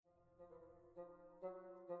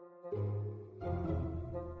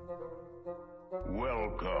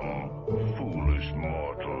Welcome, foolish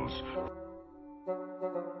mortals.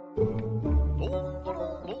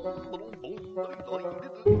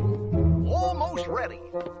 Almost ready.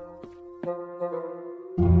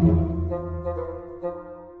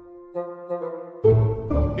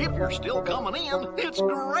 If you're still coming in, it's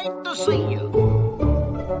great to see you.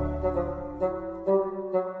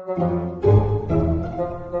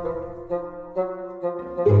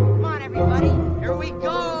 Come on, everybody. Here we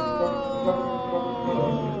go.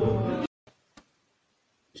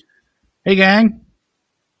 Hey, gang.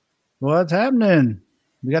 What's happening?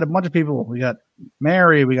 We got a bunch of people. We got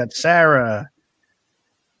Mary. We got Sarah.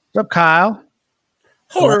 What's up, Kyle?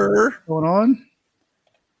 Horror. What's going on?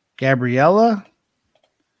 Gabriella.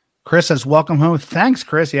 Chris says, welcome home. Thanks,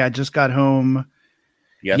 Chris. Yeah, I just got home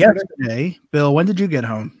yesterday. Bill, when did you get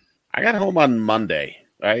home? I got home on Monday.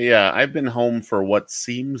 I've been home for what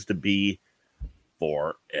seems to be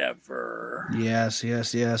forever. Yes.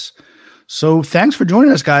 So thanks for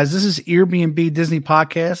joining us, guys. This is Airbnb Disney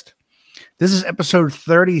Podcast. This is episode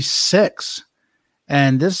 36.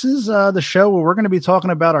 And this is the show where we're going to be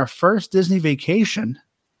talking about our first Disney vacation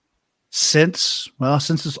since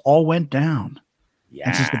this all went down.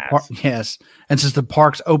 Yes. And since the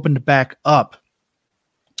parks opened back up.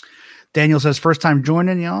 Daniel says, first time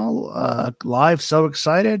joining y'all live. So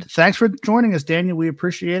excited. Thanks for joining us, Daniel. We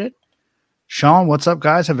appreciate it. Sean, what's up,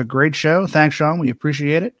 guys? Have a great show. Thanks, Sean. We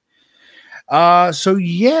appreciate it. There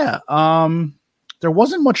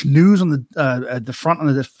wasn't much news on the at the front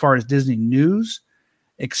as far as Disney news,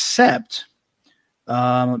 except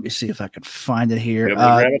let me see if I can find it here.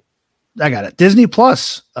 I got it. Disney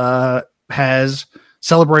Plus has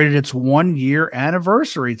celebrated its 1-year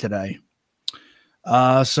anniversary today.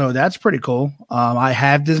 So that's pretty cool. I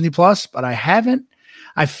have Disney Plus, but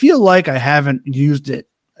I feel like I haven't used it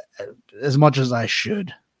as much as I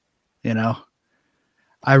should.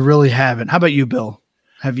 I really haven't. How about you, Bill?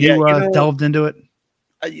 Have you delved into it?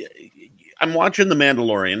 I'm watching The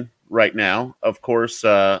Mandalorian right now. Of course,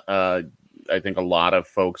 I think a lot of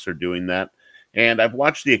folks are doing that. And I've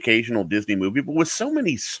watched the occasional Disney movie, but with so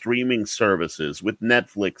many streaming services, with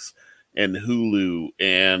Netflix and Hulu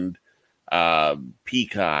and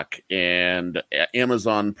Peacock and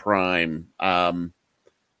Amazon Prime, I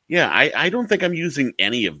don't think I'm using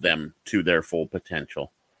any of them to their full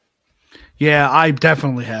potential. Yeah, I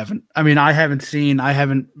definitely haven't. I mean, I've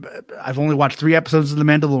only watched 3 episodes of The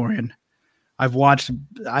Mandalorian.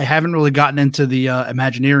 I haven't really gotten into the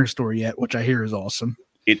Imagineering story yet, which I hear is awesome.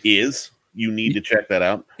 It is. You need to check that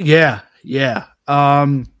out. Yeah.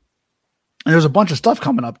 And there's a bunch of stuff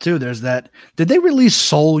coming up too. There's that. Did they release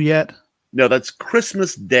Soul yet? No, that's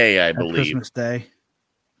Christmas Day, I believe. Christmas Day.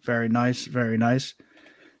 Very nice.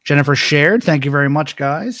 Jennifer shared. Thank you very much,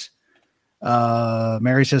 guys.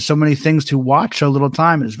 Mary says, so many things to watch, so little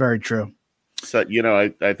time. It is very true. So,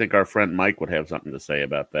 I think our friend Mike would have something to say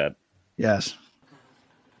about that. Yes.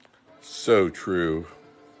 So true.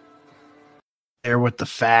 There with the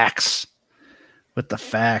facts.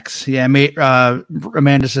 Yeah,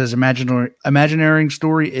 Amanda says, Imagineering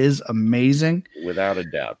story is amazing. Without a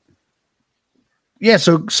doubt. Yeah,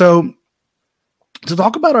 so to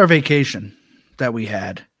talk about our vacation that we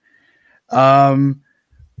had,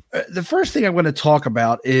 the first thing I'm going to talk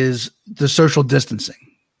about is the social distancing.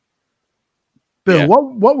 Bill, yeah.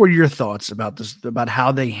 What were your thoughts about this? About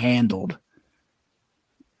how they handled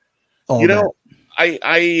all that?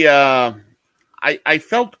 I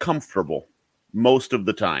felt comfortable most of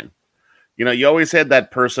the time. You always had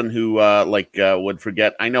that person who would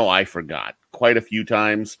forget. I know I forgot quite a few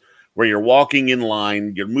times. Where you're walking in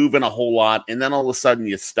line, you're moving a whole lot, and then all of a sudden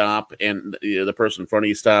you stop, and the person in front of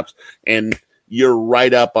you stops, and you're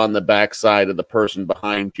right up on the backside of the person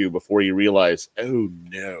behind you before you realize, oh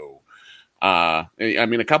no. I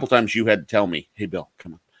mean, a couple times you had to tell me, hey, Bill,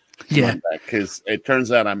 come on. Yeah, because it turns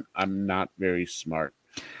out I'm not very smart.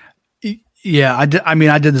 Yeah, I did. I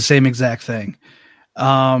mean, I did the same exact thing.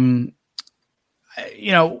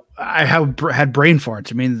 I had brain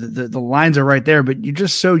farts. I mean, the lines are right there, but you're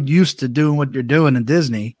just so used to doing what you're doing in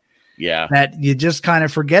Disney, that you just kind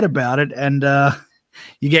of forget about it, and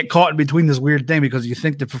you get caught in between this weird thing because you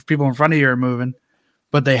think the people in front of you are moving,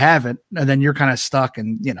 but they haven't, and then you're kind of stuck,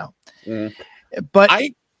 and But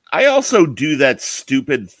I also do that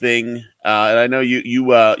stupid thing, and I know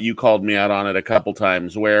you called me out on it a couple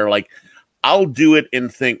times, where like I'll do it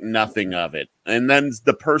and think nothing of it, and then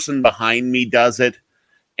the person behind me does it.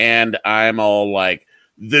 And I'm all like,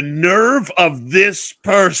 the nerve of this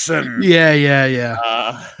person. Yeah.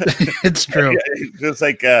 It's true. Just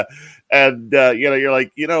like, you're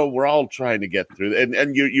like, we're all trying to get through.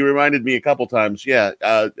 And you reminded me a couple times. Yeah.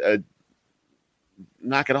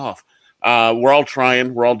 knock it off. We're all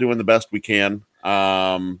trying. We're all doing the best we can.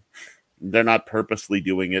 They're not purposely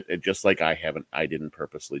doing it. Just like I didn't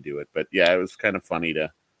purposely do it. But yeah, it was kind of funny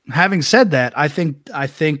to. Having said that, I think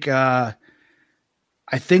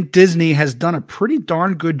Disney has done a pretty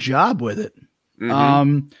darn good job with it.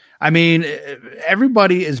 Mm-hmm. I mean,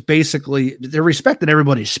 everybody is basically, they're respecting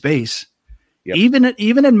everybody's space. Yep.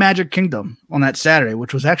 Even in Magic Kingdom on that Saturday,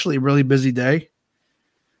 which was actually a really busy day.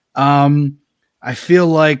 I feel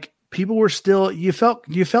like people were still, you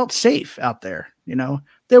felt safe out there. You know,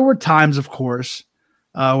 there were times, of course,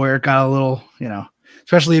 where it got a little, you know,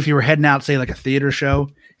 especially if you were heading out, say like a theater show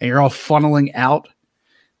and you're all funneling out.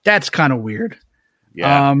 That's kind of weird.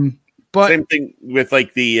 Yeah. But same thing with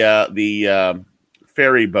like the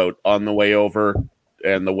ferry boat on the way over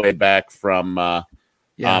and the way back from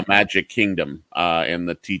Magic Kingdom and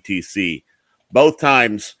the TTC. Both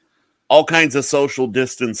times, all kinds of social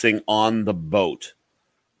distancing on the boat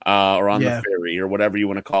or on the ferry or whatever you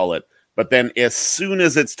want to call it. But then as soon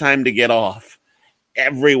as it's time to get off,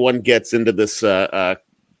 everyone gets into this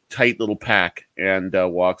tight little pack and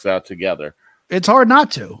walks out together. It's hard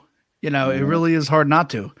not to. You know, it really is hard not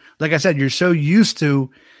to. Like I said, you're so used to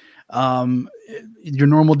your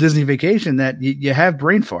normal Disney vacation that you have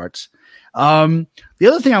brain farts. The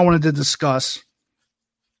other thing I wanted to discuss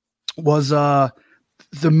was the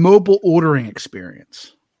mobile ordering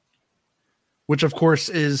experience, which of course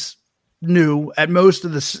is new at most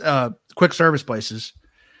of the quick service places.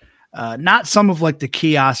 Not some of like the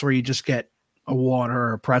kiosks where you just get a water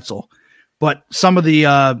or a pretzel, but some of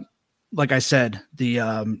the like I said,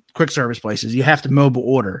 the quick service places, you have to mobile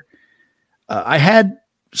order. I had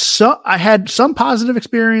some positive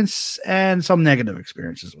experience and some negative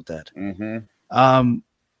experiences with that. Mm-hmm.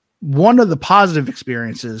 One of the positive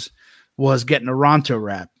experiences was getting a Ronto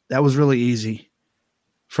wrap. That was really easy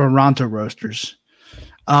from Ronto Roasters.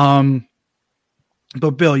 But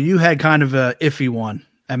Bill, you had kind of a iffy one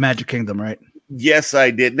at Magic Kingdom, right? Yes,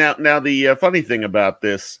 I did. Now the funny thing about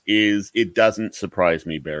this is it doesn't surprise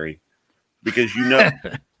me, Barry, because you know,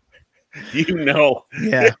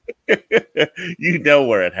 yeah, you know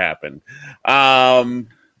where it happened.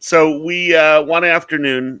 So we one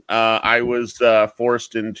afternoon, I was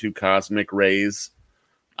forced into Cosmic Rays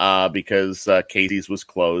because Casey's was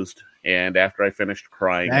closed, and after I finished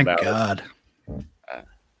crying Thank about God.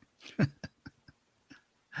 It,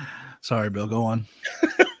 sorry, Bill, go on.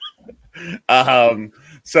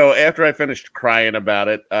 So after I finished crying about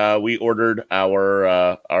it, we ordered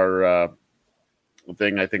our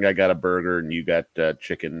thing. I think I got a burger and you got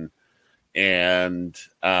chicken, and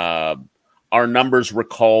our numbers were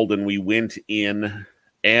called and we went in,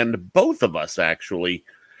 and both of us actually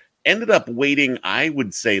ended up waiting, I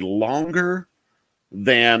would say, longer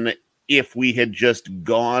than if we had just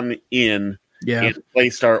gone in and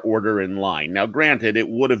placed our order in line. Now, granted, it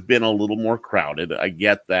would have been a little more crowded. I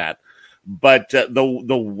get that. But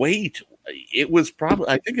the wait, it was probably,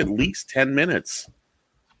 I think, at least 10 minutes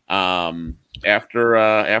after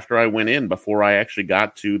I went in before I actually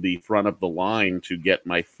got to the front of the line to get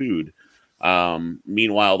my food.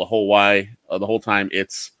 Meanwhile, the whole time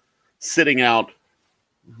it's sitting out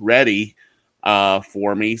ready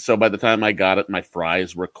for me. So by the time I got it, my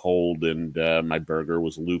fries were cold and my burger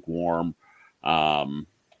was lukewarm.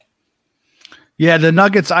 Yeah, the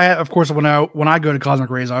nuggets. Of course, when I go to Cosmic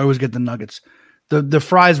Rays, I always get the nuggets. The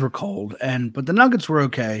fries were cold, but the nuggets were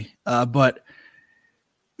okay. But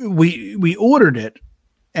we ordered it,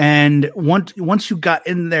 and once you got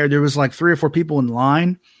in there, there was like 3 or 4 people in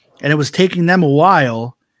line, and it was taking them a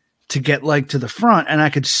while to get like to the front, and I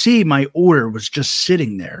could see my order was just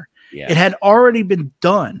sitting there. Yeah. It had already been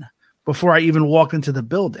done before I even walked into the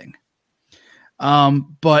building.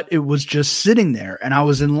 But it was just sitting there, and I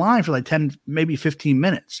was in line for like 10, maybe 15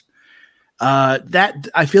 minutes. That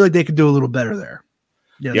I feel like they could do a little better there.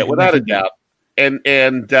 Yeah, without a doubt.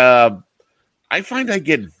 And I find I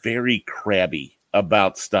get very crabby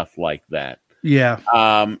about stuff like that. Yeah.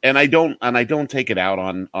 And I don't take it out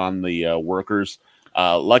on the workers.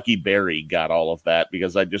 Lucky Barry got all of that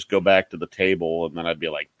because I'd just go back to the table and then I'd be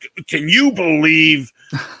like, "Can you believe?"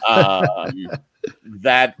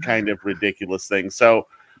 That kind of ridiculous thing. So,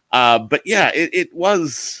 but yeah, it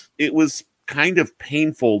was kind of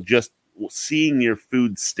painful just seeing your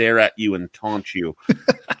food stare at you and taunt you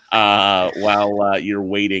while you're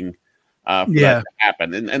waiting for that to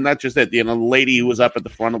happen. And that's just it. You know, the lady who was up at the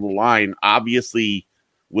front of the line obviously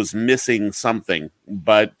was missing something,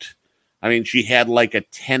 but I mean, she had like a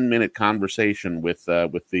 10-minute conversation with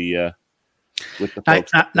the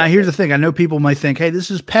folks. Now, here's the thing. I know people might think, hey,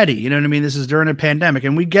 this is petty. You know what I mean? This is during a pandemic,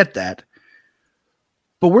 and we get that.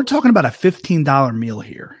 but we're talking about a $15 meal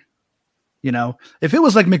here. You know, if it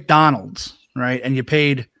was like McDonald's, right, and you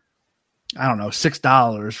paid, I don't know,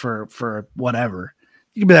 $6 for whatever,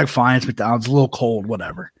 you could be like, fine, it's McDonald's, a little cold,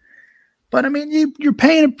 whatever. But I mean, you're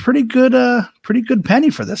paying a pretty good penny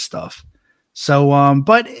for this stuff. So,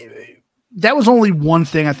 but that was only one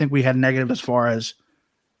thing I think we had negative as far as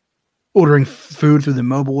ordering food through the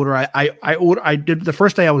mobile order. I did the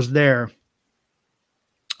first day I was there.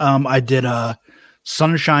 I did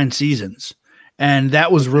Sunshine Seasons, and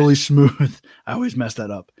that was really smooth. I always mess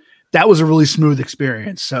that up. That was a really smooth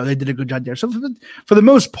experience. So they did a good job there. So for the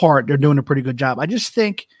most part, they're doing a pretty good job. I just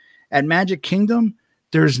think at Magic Kingdom,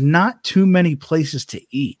 there's not too many places to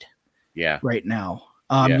eat. Yeah. Right now.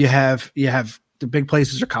 You have the big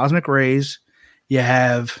places are Cosmic Rays. You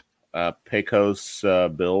have Pecos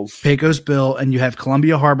Bill, and you have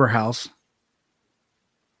Columbia Harbor House.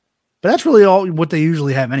 But that's really all what they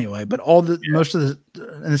usually have anyway. But most of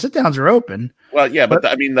the sit downs are open. Well, yeah, but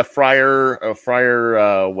I mean the Friar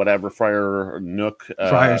Nook.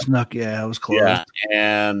 Friar's Nook, yeah, it was closed. Yeah,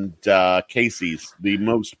 and Casey's, the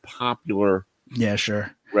most popular. Yeah,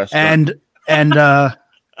 sure. Restaurant.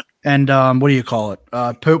 And what do you call it?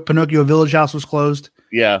 Pinocchio Village House was closed.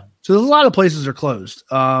 Yeah. So there's a lot of places are closed.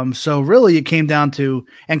 So really it came down to,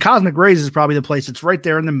 and Cosmic Rays is probably the place that's right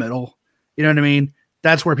there in the middle. You know what I mean?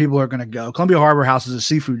 That's where people are going to go. Columbia Harbor House is a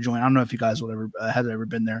seafood joint. I don't know if you guys have ever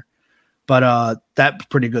been there, but that's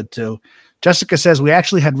pretty good too. Jessica says we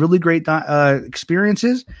actually had really great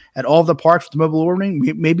experiences at all of the parks with the mobile ordering.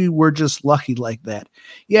 Maybe we're just lucky like that.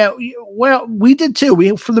 Yeah, well, we did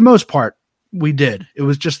too. For the most part, we did. It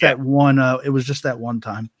was just that one. It was just that one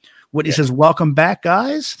time. Whitney says, "Welcome back,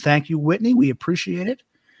 guys. Thank you, Whitney. We appreciate it."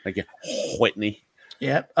 Thank you, Whitney.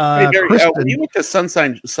 Yeah. Hey, Gary, when you went to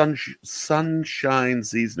Sunshine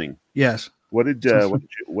Seasoning, yes. What did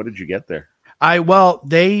you get there?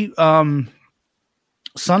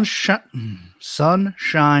 Sunshine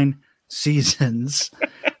Seasons.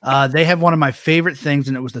 They have one of my favorite things,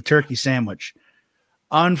 and it was the turkey sandwich.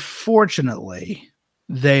 Unfortunately,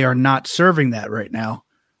 they are not serving that right now.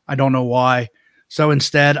 I don't know why. So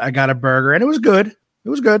instead, I got a burger, and it was good. It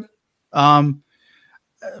was good.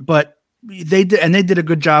 But they did a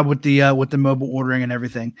good job with the mobile ordering and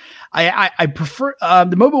everything. I prefer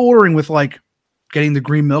the mobile ordering with like getting the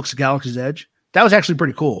green milks, Galaxy's Edge. That was actually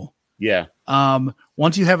pretty cool. Yeah.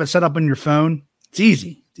 Once you have it set up on your phone, it's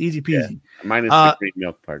easy. It's easy peasy. Yeah. Mine is the green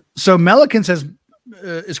milk part. So Melican says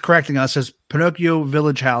is correcting us, says Pinocchio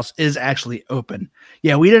Village House is actually open.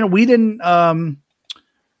 Yeah, we didn't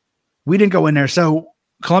go in there. So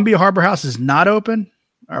Columbia Harbor House is not open,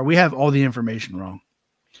 or we have all the information wrong.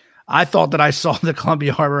 I thought that I saw the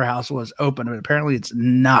Columbia Harbor House was open, but apparently it's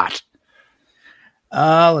not.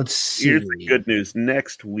 Let's see. Here's the good news.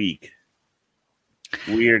 Next week,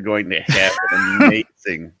 we are going to have an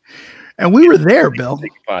amazing and we were there, Bill.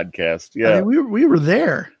 Podcast. Yeah. I mean, we were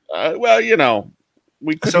there. Well, you know,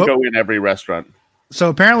 we couldn't go in every restaurant. So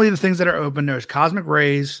apparently the things that are open, there's Cosmic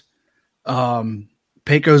Rays,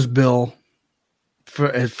 Pecos Bill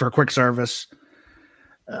for quick service.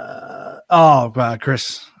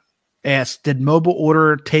 Chris asked, did mobile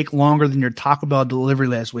order take longer than your Taco Bell delivery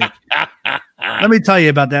last week? Let me tell you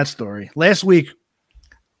about that story. Last week,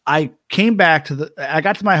 I came back I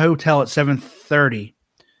got to my hotel at 7:30.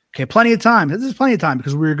 Okay, plenty of time. This is plenty of time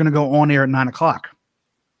because we were going to go on air at 9:00.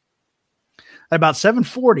 At about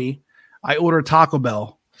 7:40, I ordered Taco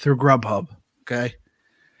Bell through Grubhub. Okay.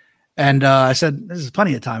 And I said, this is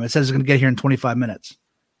plenty of time. It says it's going to get here in 25 minutes.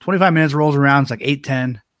 25 minutes rolls around. It's like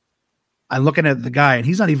 8:10. I'm looking at the guy, and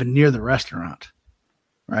he's not even near the restaurant,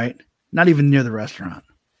 right? Not even near the restaurant.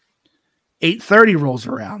 8:30 rolls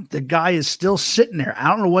around. The guy is still sitting there. I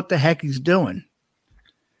don't know what the heck he's doing.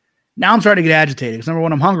 Now I'm starting to get agitated because, number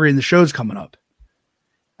one, I'm hungry and the show's coming up.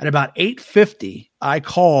 At about 8:50, I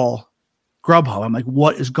call Grubhub. I'm like,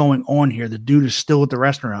 what is going on here? The dude is still at the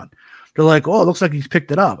restaurant. They're like, oh, it looks like he's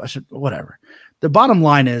picked it up. I said, whatever. The bottom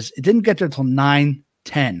line is it didn't get there until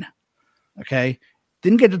 9:10. Okay?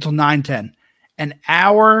 Didn't get there until 9:10. An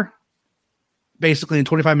hour, basically in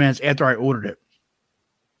 25 minutes after I ordered it.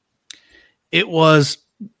 It was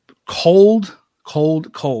cold,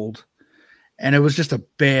 and it was just a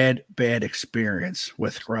bad experience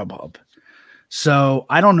with Grubhub. So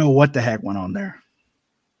I don't know what the heck went on there,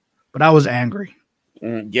 but I was angry.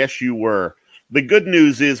 Yes, you were. The good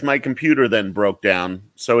news is my computer then broke down,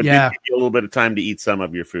 so it did give you a little bit of time to eat some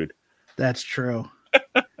of your food. That's true.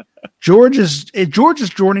 George is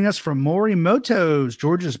joining us from Morimoto's.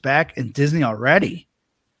 George is back in Disney already.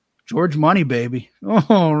 George Money, baby.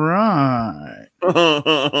 All right.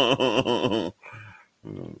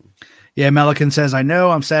 Yeah, Melican says, I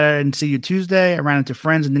know. I'm sad I didn't see you Tuesday. I ran into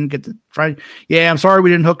friends and didn't get to Friday. Yeah, I'm sorry we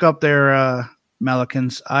didn't hook up there,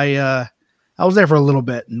 Melicans. I was there for a little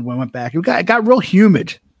bit and we went back. It got real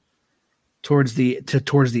humid towards the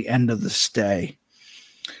end of the stay.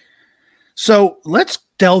 So let's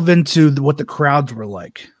delve into what the crowds were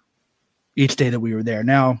like each day that we were there.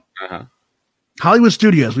 Now, Hollywood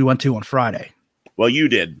Studios we went to on Friday. Well, you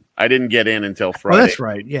did. I didn't get in until Friday. Oh, that's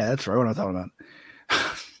right. Yeah, that's right. What am I talking about?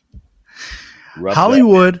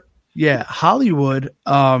 Hollywood. Yeah, Hollywood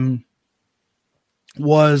was,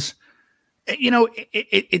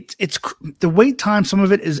 it's the wait time. Some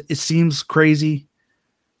of it seems crazy,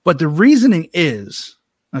 but the reasoning is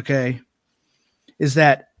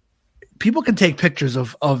that people can take pictures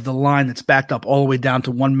of the line that's backed up all the way down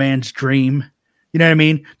to One Man's Dream. You know what I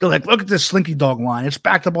mean? They're like, look at this Slinky Dog line. It's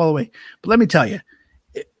backed up all the way. But let me tell you,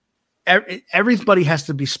 everybody has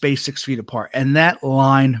to be spaced 6 feet apart, and that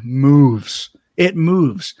line moves. It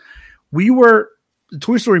moves. The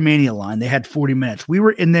Toy Story Mania line, they had 40 minutes. We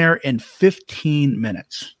were in there in 15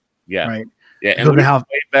 minutes. Yeah. Right. Yeah. And we were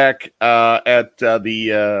way back at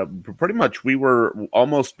pretty much we were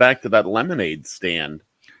almost back to that lemonade stand.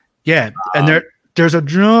 Yeah. And there's a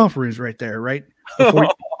Joffrey's right there, right?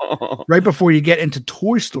 Right before you get into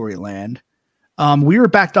Toy Story Land. We were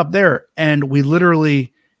backed up there and we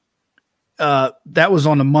literally, that was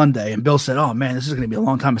on a Monday, and Bill said, "Oh man, this is going to be a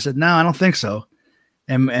long time." I said, "No, I don't think so."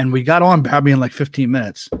 And we got on probably in like 15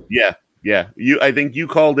 minutes. Yeah. I think you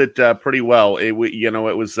called it pretty well. It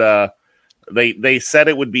was they said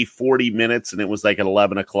it would be 40 minutes, and it was like at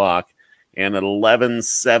 11 o'clock, and at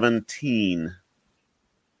 11:17,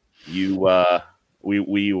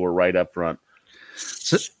 we were right up front.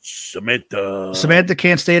 Samantha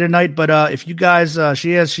can't stay tonight, but if you guys,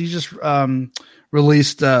 she just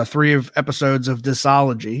released 3 episodes of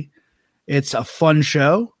Disology. It's a fun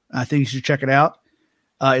show. I think you should check it out.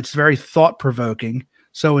 It's very thought-provoking.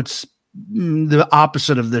 So it's the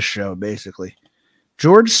opposite of this show, basically.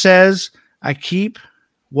 George says, I keep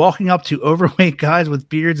walking up to overweight guys with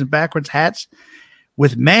beards and backwards hats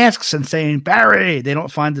with masks and saying, Barry, they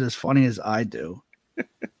don't find it as funny as I do.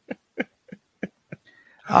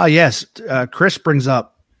 Yes. Chris brings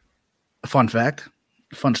up a fun fact,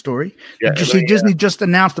 a fun story. Yeah, Did you see Disney just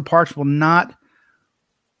announced the parks will not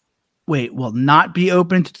be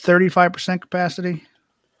open to 35% capacity?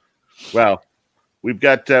 Well, we've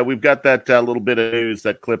got that little bit of news,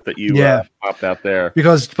 that clip that you popped out there.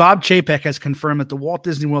 Because Bob Chapek has confirmed that the Walt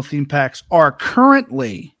Disney World theme parks are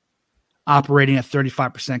currently operating at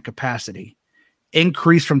 35% capacity,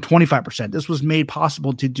 increased from 25%. This was made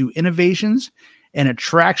possible to do innovations and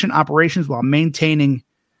attraction operations while maintaining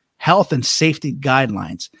health and safety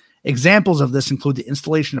guidelines. Examples of this include the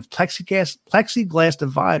installation of plexiglass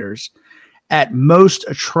dividers at most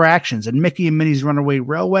attractions, and Mickey and Minnie's Runaway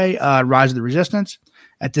Railway, Rise of the Resistance,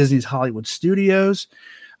 at Disney's Hollywood Studios.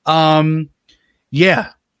 I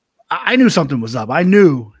knew something was up. I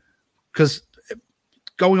knew, because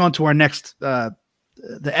going on to our next, the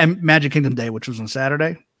Magic Kingdom Day, which was on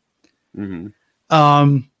Saturday,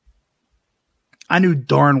 I knew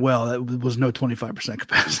darn well that there was no 25%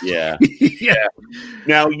 capacity. Yeah. Yeah.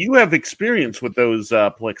 Now, you have experience with those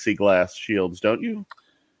plexiglass shields, don't you?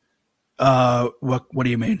 What do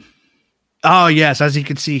you mean? Oh, yes. As you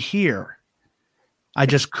can see here, I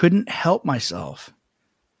just couldn't help myself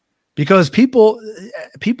because people,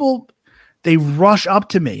 they rush up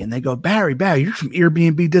to me and they go, Barry, you're from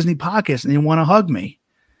Airbnb Disney Podcast, and they want to hug me.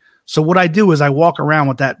 So what I do is I walk around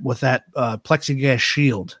with that plexiglass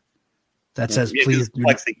shield that says, "Please do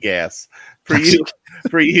plexiglass." For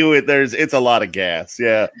you, it's a lot of gas.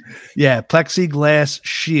 Yeah. Yeah. Plexiglass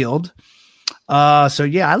shield. I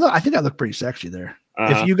think I look pretty sexy there.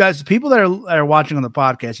 If you guys, people that are watching on the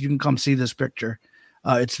podcast, you can come see this picture.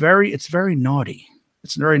 It's very naughty.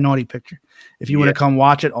 It's a very naughty picture. If you want to come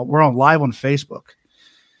watch it, we're on live on Facebook.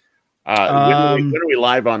 When are we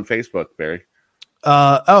live on Facebook, Barry?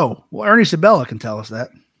 Ernie Sabella can tell us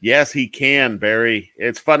that. Yes, he can, Barry.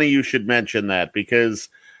 It's funny you should mention that because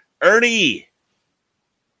Ernie,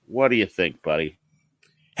 what do you think, buddy?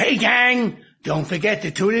 Hey, gang. Don't forget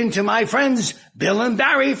to tune in to my friends Bill and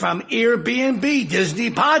Barry from Airbnb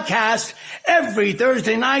Disney Podcast every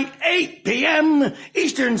Thursday night, 8 p.m.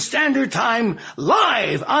 Eastern Standard Time,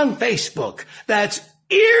 live on Facebook. That's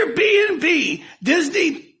Airbnb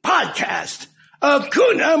Disney Podcast.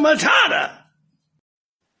 Hakuna Matata.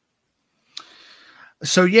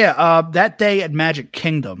 So, that day at Magic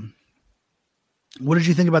Kingdom, what did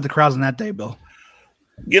you think about the crowds on that day, Bill?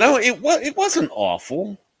 It wasn't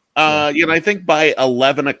awful. I think by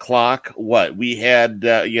 11 o'clock, we had,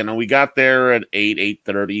 we got there at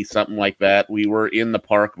 8:30, something like that. We were in the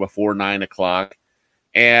park before 9 o'clock.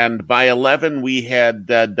 And by 11, we had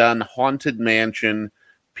done Haunted Mansion,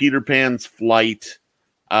 Peter Pan's Flight.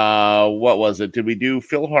 What was it? Did we do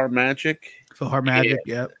PhilharMagic? PhilharMagic,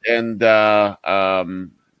 yeah. And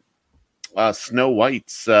Snow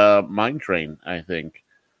White's Mine Train, I think.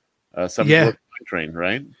 Mine Train,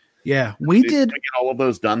 right? Yeah, we did get all of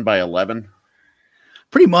those done by 11.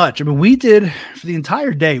 Pretty much. I mean, we did for the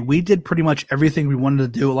entire day. We did pretty much everything we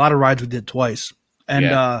wanted to do. A lot of rides we did twice, and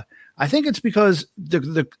I think it's because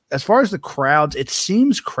the as far as the crowds, it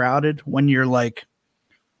seems crowded when you're like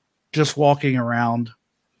just walking around,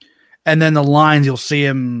 and then the lines you'll see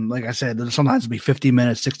them. Like I said, sometimes it'll be 50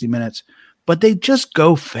 minutes, 60 minutes, but they just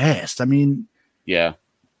go fast. I mean, yeah.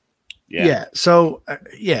 So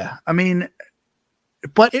I mean.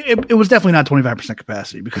 But it was definitely not 25%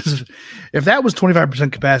 capacity, because if that was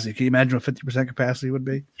 25% capacity, can you imagine what 50% capacity would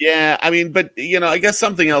be? Yeah, I mean, but, I guess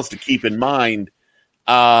something else to keep in mind,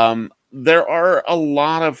 there are a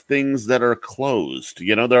lot of things that are closed.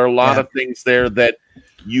 There are a lot of things there that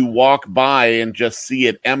you walk by and just see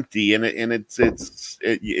it empty, and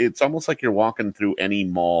it's almost like you're walking through any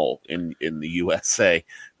mall in the USA,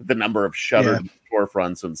 the number of shuttered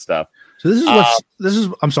storefronts and stuff. So this is.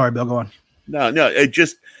 I'm sorry, Bill. Go on. No,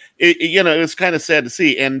 it's kind of sad to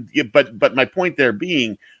see. But my point there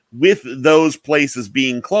being, with those places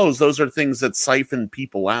being closed, those are things that siphon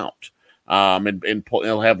people out, and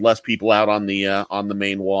it'll have less people out on the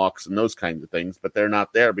main walks and those kinds of things. But they're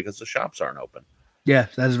not there because the shops aren't open. Yeah,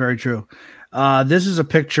 that is very true. This is a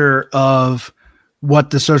picture of what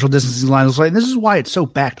the social distancing line looks like. And this is why it's so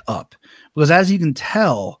backed up, because as you can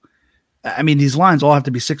tell, I mean, these lines all have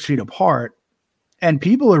to be 6 feet apart. And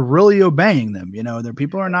people are really obeying them. Their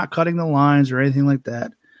people are not cutting the lines or anything like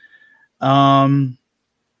that. And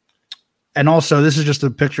also, this is just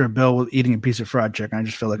a picture of Bill eating a piece of fried chicken. I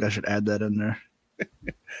just feel like I should add that in there.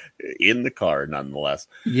 In the car, nonetheless.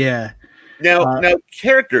 Yeah. Now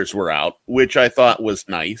characters were out, which I thought was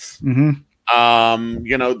nice. Mm-hmm.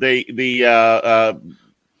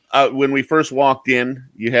 When we first walked in,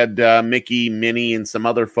 you had Mickey, Minnie, and some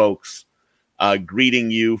other folks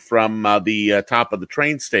greeting you from the top of the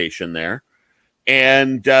train station there.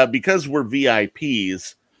 And because we're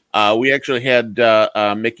VIPs, we actually had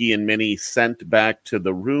Mickey and Minnie sent back to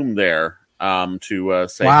the room there to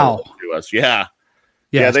say hello to us. Yeah.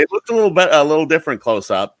 Yeah, they looked a little different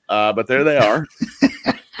close up, but there they are.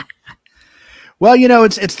 Well,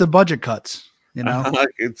 it's the budget cuts.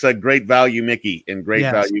 It's a great value Mickey and great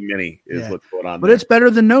value Minnie is what's going on. But there. It's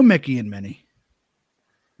better than no Mickey and Minnie,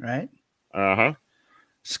 right?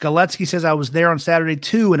 Skaletsky says, I was there on Saturday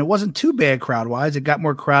too, and it wasn't too bad crowd-wise. It got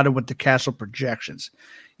more crowded with the castle projections.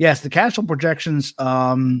 Yes, the castle projections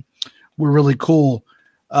were really cool.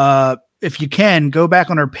 If you can, go back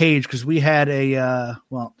on our page, because we had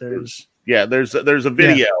there's a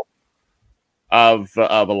video of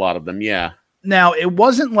a lot of them. Yeah. Now, it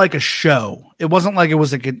wasn't like a show. It wasn't like it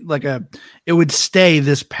was it would stay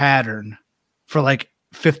this pattern for like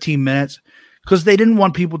 15 minutes. Because they didn't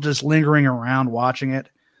want people just lingering around watching it.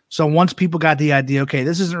 So once people got the idea, okay,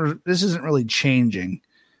 this isn't really changing,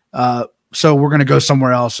 so we're going to go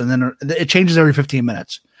somewhere else, and then it changes every 15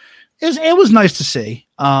 minutes. It was nice to see.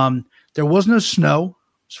 There was no snow,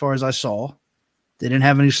 as far as I saw. They didn't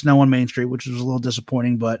have any snow on Main Street, which was a little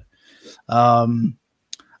disappointing. But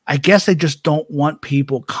I guess they just don't want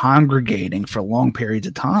people congregating for long periods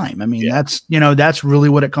of time. I mean, that's really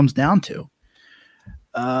what it comes down to.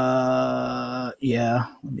 Let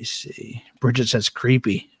me see. Bridget says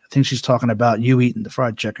creepy. I think she's talking about you eating the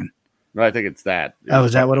fried chicken. No, I think it's that. Oh,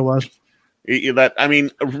 is that what it was?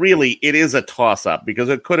 Really, it is a toss-up, because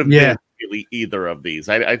it could have been really either of these.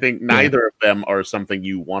 I think neither of them are something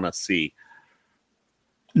you want to see.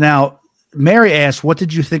 Now, Mary asked, what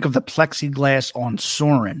did you think of the plexiglass on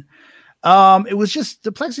Soarin'? It was just,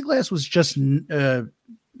 the plexiglass was just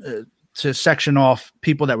to section off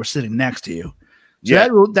people that were sitting next to you.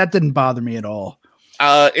 So that didn't bother me at all.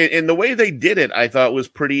 And the way they did it, I thought was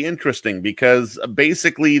pretty interesting, because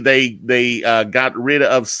basically they got rid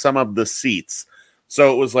of some of the seats.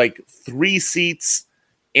 So it was like 3 seats,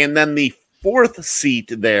 and then the 4th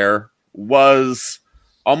seat there was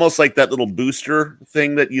almost like that little booster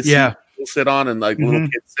thing that you see people sit on and like little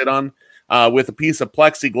kids sit on, with a piece of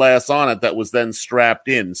plexiglass on it that was then strapped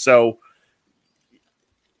in. So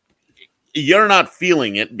you're not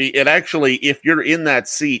feeling it. It actually, if you're in that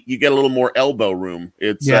seat, you get a little more elbow room.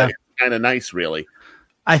 It's kind of nice, really.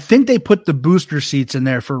 I think they put the booster seats in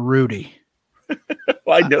there for Rudy.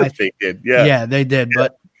 Well, I know they did. Yeah. Yeah, they did.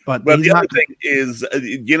 But But the other thing is,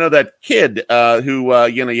 that kid who,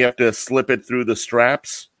 you have to slip it through the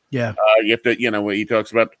straps. Yeah. You have to, when he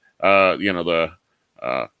talks about, the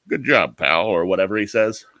good job, pal, or whatever he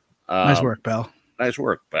says. Nice work, pal. Nice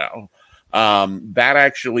work, pal. That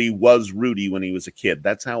actually was Rudy when he was a kid.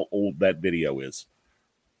 That's how old that video is.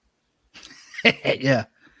 Yeah.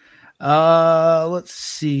 Let's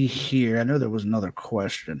see here. I know there was another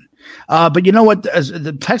question. But you know what? As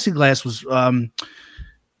the plexiglass was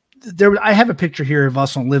there. I have a picture here of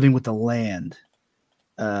us on Living with the Land.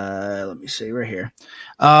 Let me see right here.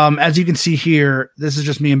 As you can see here, this is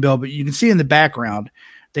just me and Bill, but you can see in the background,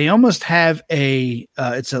 they almost have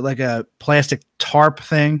it's like a plastic tarp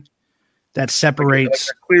thing that separates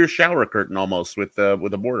like a clear shower curtain almost with a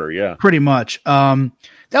border. Yeah, pretty much. That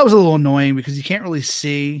was a little annoying because you can't really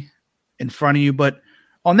see in front of you, but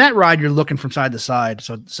on that ride, you're looking from side to side.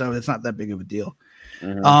 So it's not that big of a deal.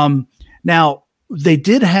 Mm-hmm. Now they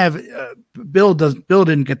did have, Bill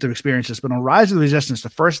didn't get to experience this, but on Rise of the Resistance, the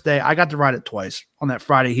first day I got to ride it twice. On that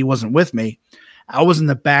Friday, he wasn't with me. I was in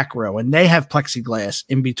the back row, and they have plexiglass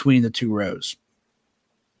in between the two rows.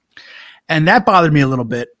 And that bothered me a little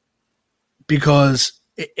bit because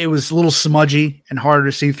it was a little smudgy and harder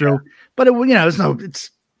to see through, but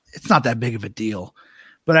it's not that big of a deal.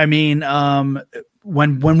 But I mean,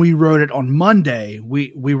 when we rode it on Monday,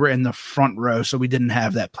 we were in the front row, so we didn't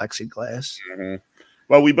have that plexiglass. Mm-hmm.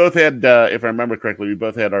 Well, we both had, if I remember correctly, we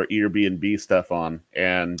both had our Airbnb stuff on,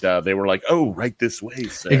 and they were like, "Oh, right this way,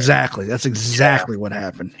 sir." Exactly. That's exactly what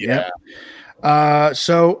happened. Yeah.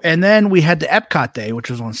 So, and then we had the Epcot day, which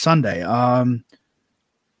was on Sunday.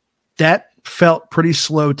 That felt pretty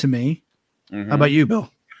slow to me. Mm-hmm. How about you,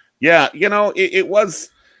 Bill? Yeah, it was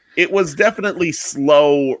definitely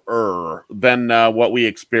slower than what we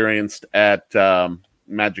experienced at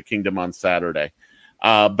Magic Kingdom on Saturday.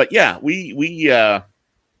 But yeah, we got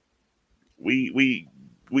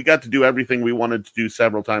to do everything we wanted to do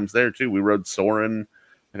several times there too. We rode Soarin',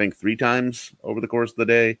 I think 3 times over the course of the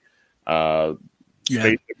day.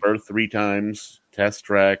 Spaceship Earth 3 times. Test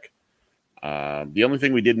Track. The only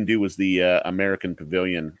thing we didn't do was the American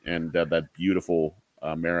Pavilion and that beautiful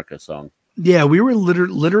America song. Yeah, we were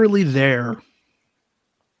literally there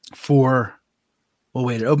for. Well,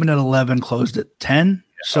 wait, it opened at 11, closed at 10.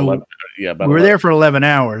 So 11, we were 11. there for 11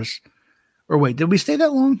 hours. Or wait, did we stay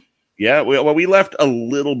that long? Yeah, we left a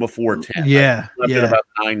little before 10. Yeah, we left at about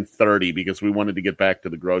 9:30 because we wanted to get back to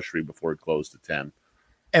the grocery before it closed at 10.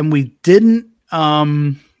 And we didn't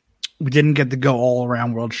get to go all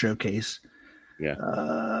around World Showcase. Yeah,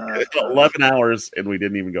 11 hours, and we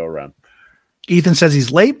didn't even go around. Ethan says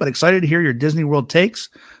he's late, but excited to hear your Disney World takes.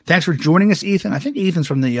 Thanks for joining us, Ethan. I think Ethan's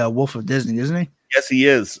from the Wolf of Disney, isn't he? Yes, he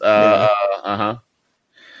is.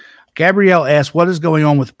 Gabrielle asks, what is going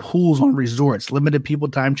on with pools on resorts? Limited people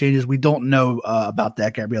time changes. We don't know about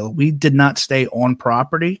that, Gabrielle. We did not stay on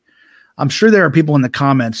property. I'm sure there are people in the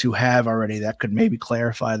comments who have already that could maybe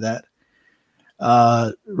clarify that.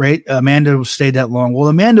 Right? Amanda stayed that long. Well,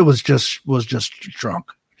 Amanda was just drunk.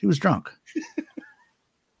 She was drunk.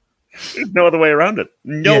 There's no other way around it.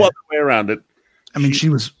 No other way around it. I mean, she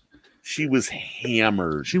was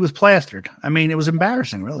hammered. She was plastered. I mean, it was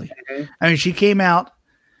embarrassing, really. Mm-hmm. I mean, she came out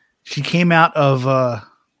of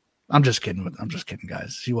I'm just kidding,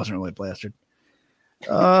 guys. She wasn't really plastered.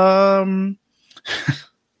 I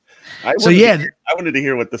wanted to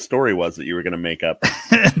hear what the story was that you were going to make up.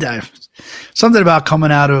 Something about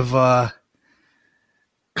coming out of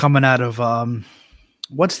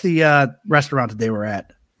what's the restaurant that they were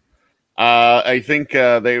at? I think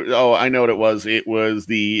I know what it was. It was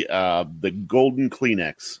the Golden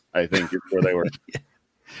Kleenex, I think is where they were.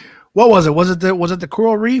 What was it? Was it the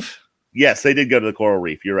Coral Reef? Yes, they did go to the Coral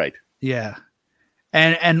Reef. You're right. Yeah.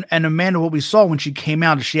 And Amanda, what we saw when she came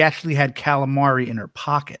out is she actually had calamari in her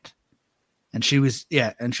pocket. And she was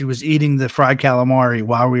eating the fried calamari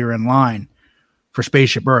while we were in line for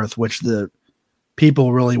Spaceship Earth, which the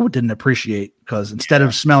people really didn't appreciate because instead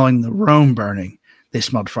of smelling the Rome burning, they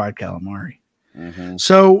smelled fried calamari. Mm-hmm.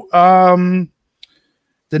 So the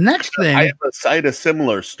next thing, I had a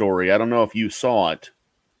similar story. I don't know if you saw it,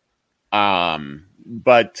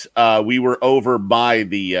 but we were over by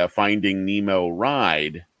the Finding Nemo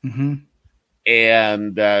ride, mm-hmm.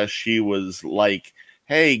 and she was like,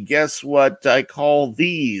 "Hey, guess what I call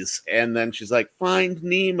these?" And then she's like, "Find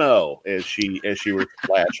Nemo," as she was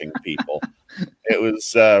flashing people. It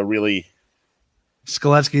was really.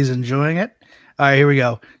 Skoletsky's enjoying it. All right, here we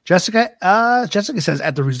go. Jessica says,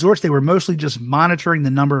 at the resorts, they were mostly just monitoring the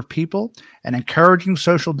number of people and encouraging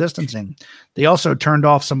social distancing. They also turned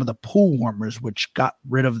off some of the pool warmers, which got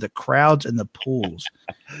rid of the crowds in the pools.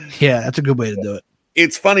 Yeah, that's a good way to do it.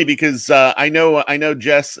 It's funny because I know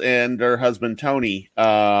Jess and her husband Tony,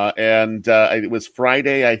 and it was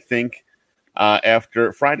Friday, I think,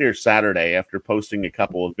 after Friday or Saturday, after posting a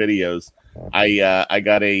couple of videos, I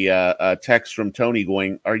got a text from Tony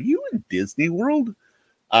going, "Are you in Disney World?"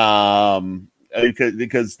 Because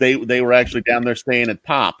they were actually down there staying at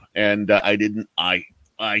Pop, and I did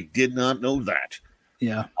not know that.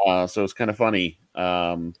 Yeah. So it's kind of funny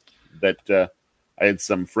that I had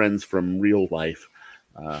some friends from real life.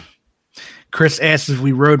 Chris asks if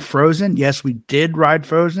we rode Frozen. Yes, we did ride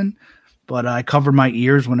Frozen, but I covered my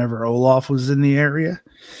ears whenever Olaf was in the area.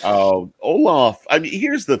 Oh, Olaf. I mean,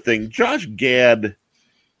 here's the thing. Josh Gad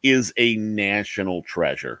is a national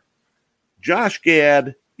treasure. Josh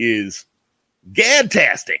Gad is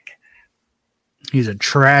gadtastic. He's a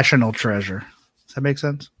trastional treasure. Does that make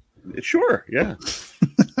sense? Sure, yeah.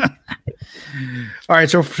 All right,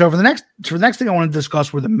 so for the next thing I want to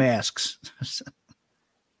discuss were the masks.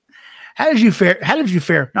 How did you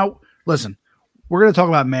fare? Now, listen, we're going to talk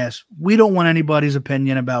about masks. We don't want anybody's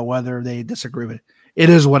opinion about whether they disagree with it. It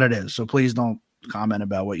is what it is. So please don't comment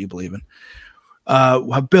about what you believe in.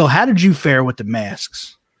 Bill, how did you fare with the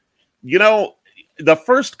masks? You know, the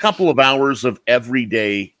first couple of hours of every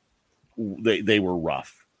day, they were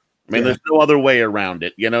rough. I mean, there's no other way around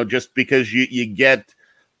it, you know, just because you get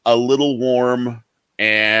a little warm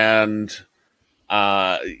and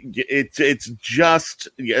it's just,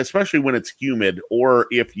 especially when it's humid, or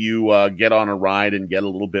if you get on a ride and get a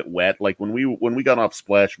little bit wet. Like when we got off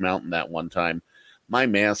Splash Mountain that one time, my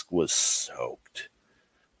mask was soaked.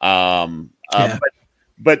 But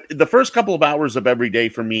the first couple of hours of every day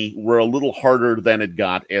for me were a little harder than it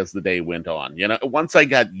got as the day went on. You know, once I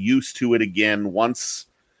got used to it again, once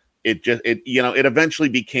it eventually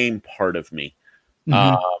became part of me.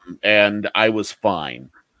 And I was fine.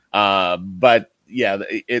 But yeah,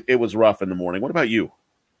 it was rough in the morning. What about you?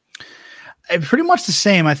 Pretty much the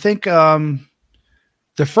same. I think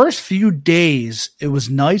the first few days it was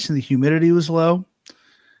nice and the humidity was low.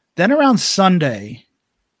 Then around Sunday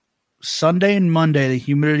and Monday, the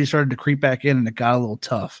humidity started to creep back in and it got a little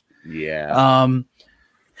tough. Yeah.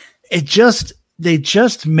 They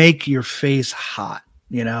just make your face hot,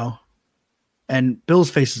 you know, and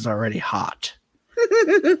Bill's face is already hot.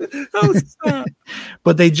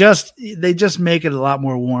 But they just make it a lot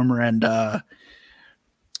more warmer, and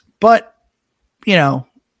but you know,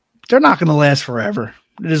 they're not going to last forever.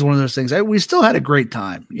 It is one of those things. We still had a great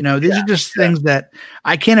time. You know, these are just things that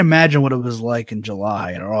I can't imagine what it was like in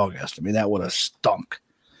July or August. I mean, that would have stunk.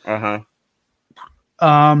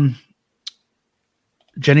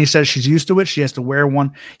 Jenny says she's used to it. She has to wear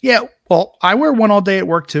one. Yeah, well, I wear one all day at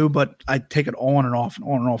work too, but I take it on and off and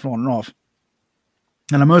on and off and on and off.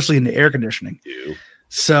 And I'm mostly into air conditioning.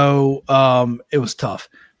 So it was tough.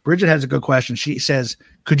 Bridget has a good question. She says,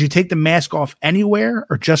 could you take the mask off anywhere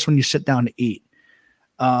or just when you sit down to eat?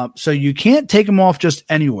 So you can't take them off just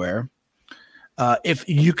anywhere. If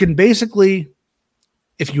you can basically,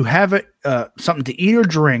 if you have something to eat or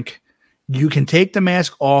drink, you can take the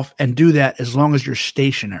mask off and do that as long as you're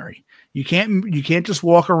stationary. You can't just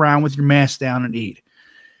walk around with your mask down and eat.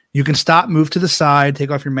 You can stop, move to the side,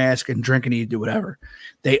 take off your mask and drink and eat, do whatever.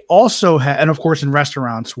 They also have, and of course in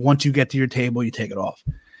restaurants, once you get to your table, you take it off.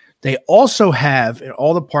 They also have, in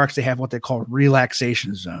all the parks, they have what they call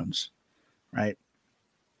relaxation zones, right?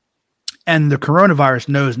 And the coronavirus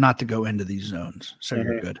knows not to go into these zones, so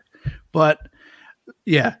you're good. But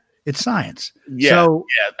yeah, it's science. Yeah, so,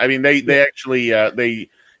 yeah. I mean, they actually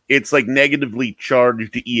it's like negatively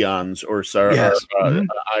charged eons or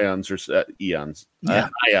ions or eons.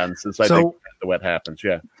 Ions is I think what happens.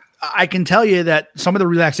 Yeah, I can tell you that some of the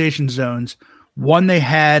relaxation zones, one they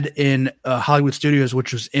had in Hollywood Studios,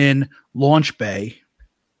 which was in Launch Bay.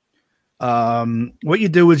 What you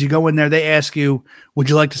do is you go in there. They ask you, would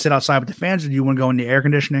you like to sit outside with the fans or do you want to go in the air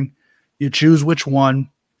conditioning? You choose which one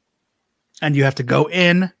and you have to go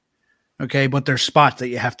in. Okay. But there's spots that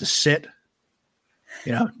you have to sit.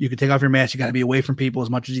 You know, you can take off your mask. You got to be away from people as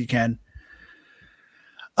much as you can.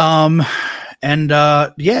 Yeah,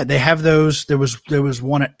 they have those. There was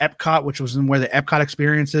one at Epcot, which was in where the Epcot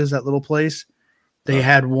experience is, that little place. They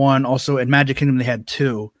had one also at Magic Kingdom. They had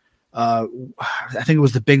two. I think it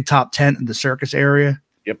was the big top tent in the circus area.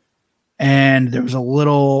 Yep. And there was a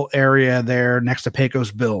little area there next to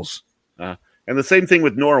Pecos Bills. And the same thing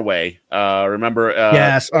with Norway. Remember?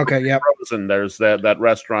 Yes. Okay. Yep. Frozen, there's that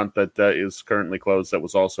restaurant that is currently closed. That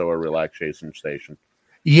was also a relaxation station.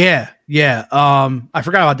 Yeah. Yeah. I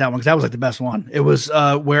forgot about that one because that was like the best one. It was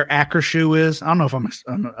where Akershoe is. I don't know if I'm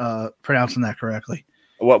pronouncing that correctly.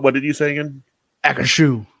 What did you say again?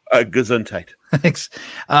 Akershoe. Gesundheit. Thanks.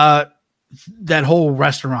 that whole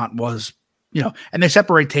restaurant was, and they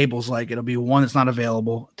separate tables, like it'll be one that's not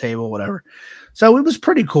available table, whatever. So it was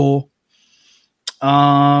pretty cool.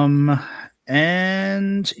 And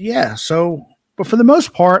yeah, but for the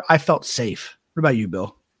most part, I felt safe. What about you,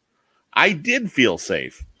 Bill? I did feel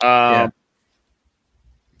safe.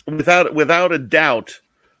 Without a doubt,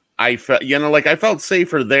 I felt, I felt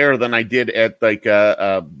safer there than I did at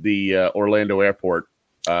the Orlando airport,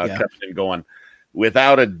 coming and going.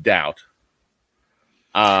 Without a doubt.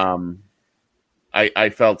 I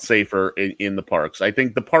felt safer in the parks. I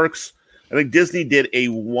think Disney did a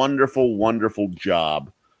wonderful, wonderful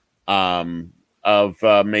job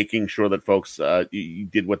of making sure that folks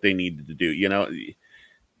did what they needed to do.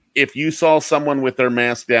 If you saw someone with their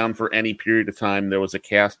mask down for any period of time, there was a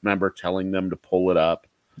cast member telling them to pull it up.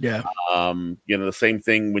 Yeah. The same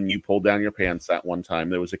thing when you pulled down your pants that one time,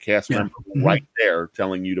 there was a cast member right there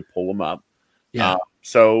telling you to pull them up. Yeah.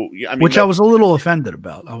 Which I was a little offended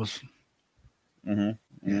about. I was.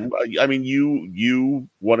 Mm-hmm. Yeah. I mean, you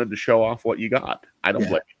wanted to show off what you got. I don't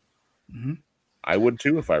blame you. Mm-hmm. I would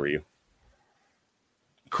too if I were you.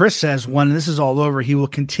 Chris says when this is all over, he will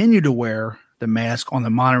continue to wear the mask on the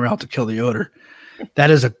monorail to kill the odor.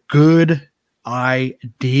 That is a good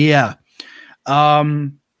idea.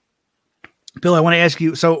 Bill, I want to ask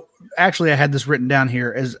you. So actually, I had this written down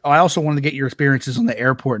here. As I also wanted to get your experiences on the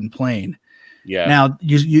airport and plane. Yeah. Now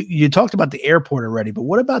you talked about the airport already, but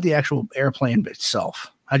what about the actual airplane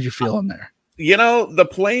itself? How'd you feel in there? The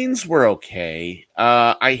planes were okay.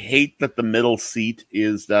 I hate that the middle seat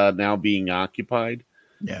is now being occupied.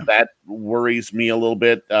 Yeah. That worries me a little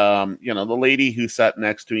bit. The lady who sat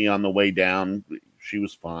next to me on the way down, she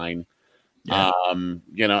was fine. Yeah.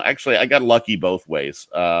 Actually I got lucky both ways,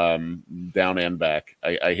 down and back.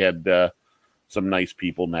 I had some nice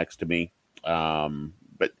people next to me.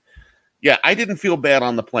 But yeah, I didn't feel bad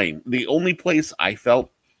on the plane. The only place I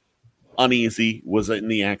felt uneasy was in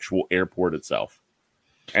the actual airport itself.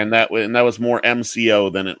 And that was more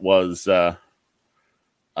MCO than it was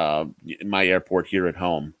my airport here at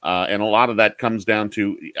home. And a lot of that comes down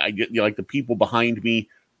to, I get the people behind me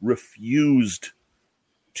refused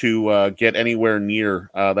to get anywhere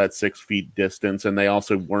near that 6 feet distance. And they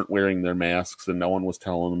also weren't wearing their masks and no one was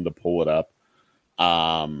telling them to pull it up.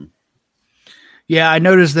 Yeah, I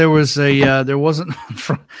noticed there was there wasn't,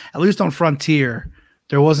 at least on Frontier,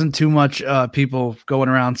 there wasn't too much people going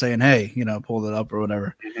around saying, hey, pull it up or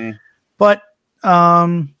whatever. Mm-hmm. But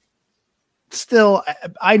still,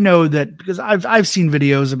 I know that because I've seen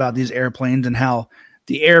videos about these airplanes and how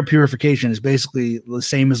the air purification is basically the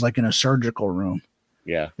same as like in a surgical room.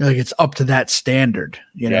 Yeah. Like it's up to that standard,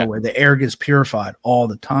 where the air gets purified all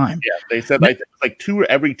the time. Yeah. They said like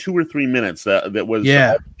every 2 or 3 minutes that was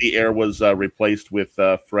the air was replaced with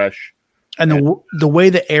fresh. And the way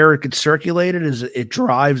the air gets circulated is it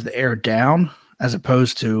drives the air down as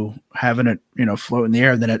opposed to having it, float in the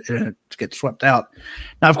air, then it gets swept out.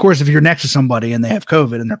 Now, of course, if you're next to somebody and they have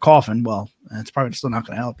COVID and they're coughing, well, it's probably still not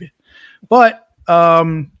going to help you. But,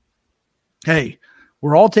 hey,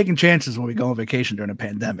 we're all taking chances when we go on vacation during a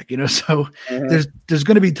pandemic, so there's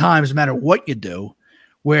going to be times, no matter what you do,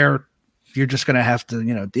 where you're just going to have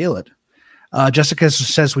to, deal it. Jessica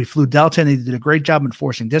says we flew Delta and they did a great job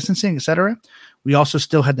enforcing distancing, etc. We also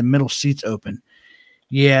still had the middle seats open.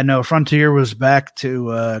 Yeah, no, Frontier was back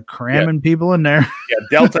to cramming people in there. Yeah,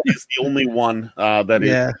 Delta is the only one that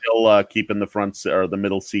is still keeping the front or the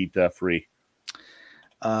middle seat free.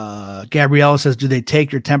 Gabriella says, do they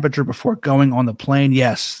take your temperature before going on the plane?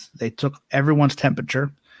 Yes, they took everyone's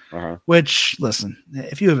temperature, which, listen,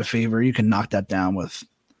 if you have a fever, you can knock that down with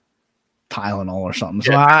Tylenol or something.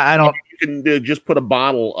 So I don't. You can just put a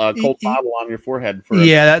bottle, cold bottle on your forehead.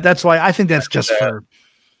 That's why I think that's just for.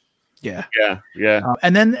 Yeah.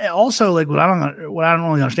 And then also, like, what I don't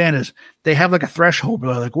really understand is they have like a threshold.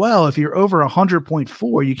 Where they're like, well, if you're over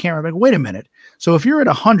 100.4, you can't. Like, wait a minute. So if you're at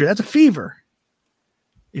 100, that's a fever.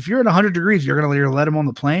 If you're at 100 degrees, you're going to let them on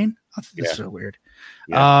the plane. That's so weird.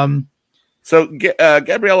 Yeah. So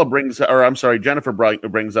Gabriella Jennifer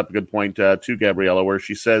brings up a good point to Gabriella, where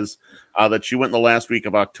she says that she went in the last week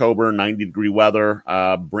of October, 90-degree weather,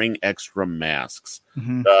 bring extra masks.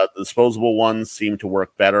 Mm-hmm. The disposable ones seem to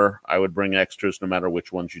work better. I would bring extras no matter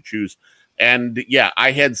which ones you choose. And yeah,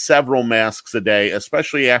 I had several masks a day,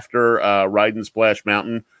 especially after riding Splash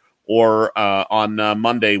Mountain or on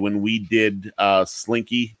Monday when we did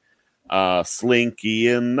Slinky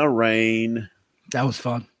in the rain. That was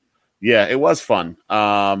fun. Yeah, it was fun.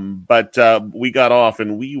 But we got off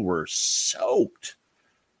and we were soaked.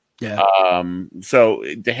 Yeah. So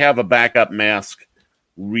to have a backup mask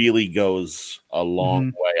really goes a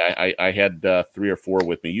long way. I had 3 or 4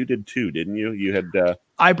 with me. You did too, didn't you? You had.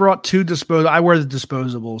 I brought 2 I wear the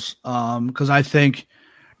disposables because I think,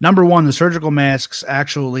 number one, the surgical masks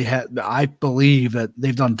actually I believe that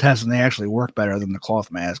they've done tests and they actually work better than the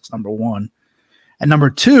cloth masks. Number one, and number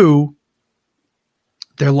 2,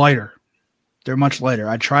 they're lighter. They're much lighter.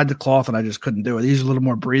 I tried the cloth and I just couldn't do it. These are a little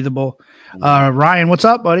more breathable. Ryan, what's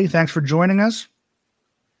up, buddy? Thanks for joining us.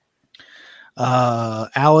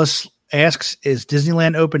 Alice asks, is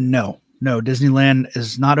Disneyland open? No, Disneyland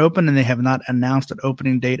is not open and they have not announced an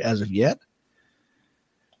opening date as of yet.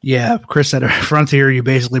 Yeah. Chris said at Frontier, you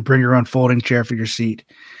basically bring your own folding chair for your seat.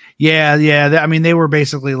 Yeah. I mean, they were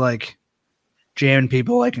basically like jamming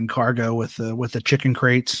people like in cargo with the chicken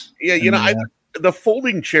crates. Yeah. The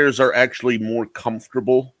folding chairs are actually more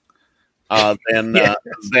comfortable than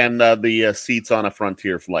the seats on a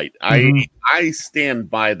Frontier flight. I stand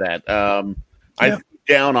by that. I flew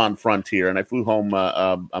down on Frontier and I flew home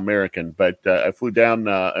American, but I flew down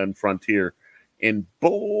on Frontier, and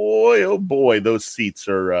boy, oh boy, those seats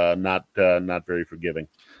are not very forgiving.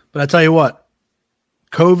 But I tell you what,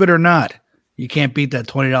 COVID or not, you can't beat that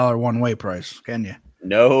 $20 one-way price, can you?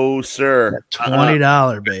 No, sir. That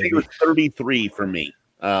 $20, baby. I think it was $33 for me.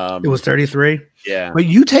 It was $33. Yeah, but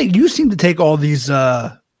you seem to take all these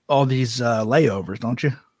layovers, don't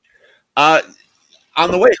you? On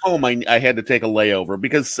the way home, I had to take a layover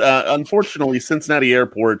because unfortunately, Cincinnati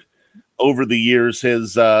Airport over the years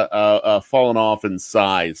has fallen off in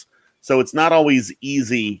size. So it's not always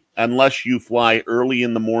easy unless you fly early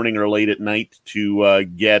in the morning or late at night to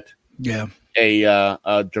get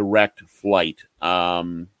a direct flight.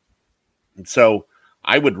 So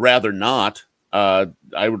I would rather not. I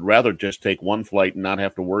would rather just take one flight and not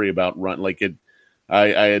have to worry about run like it. I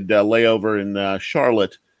had layover in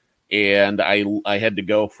Charlotte, and I had to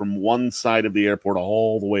go from one side of the airport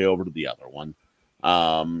all the way over to the other one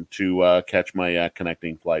to catch my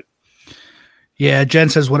connecting flight. Yeah, Jen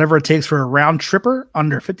says whatever it takes for a round tripper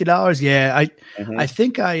under $50. Yeah, I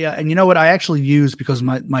think and you know what I actually used because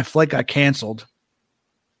my flight got canceled.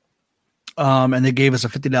 And they gave us a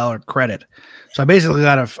 $50 credit. So I basically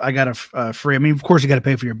got a free. I mean, of course you got to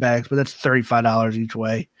pay for your bags, but that's $35 each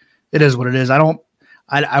way. It is what it is.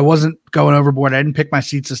 I wasn't going overboard. I didn't pick my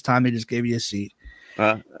seats this time. They just gave you a seat.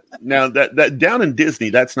 Now that down in Disney,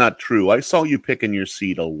 that's not true. I saw you picking your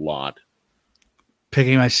seat a lot.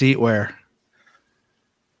 Picking my seat where?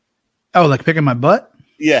 Oh, like picking my butt?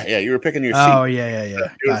 Yeah, you were picking your seat. Oh, yeah.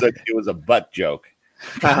 It was a butt joke.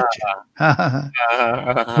 Gotcha.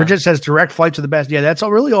 Bridget says direct flights are the best. Yeah, that's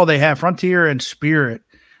really all they have. Frontier and Spirit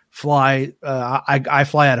fly. I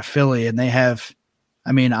fly out of Philly, and they have.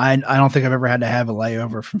 I mean, I don't think I've ever had to have a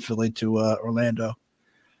layover from Philly to Orlando.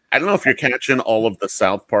 I don't know if you're catching all of the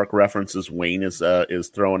South Park references Wayne is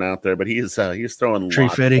throwing out there, but he's throwing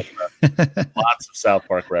lots of South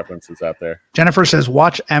Park references out there. Jennifer says,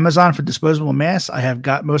 "Watch Amazon for disposable masks. I have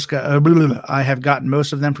gotten most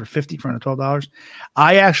of them for $50 for $12.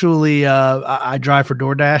 I actually I drive for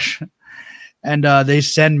DoorDash, and they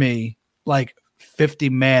send me like 50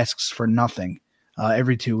 masks for nothing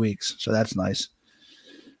every 2 weeks, so that's nice."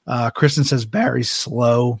 Kristen says Barry's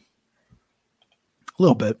slow. A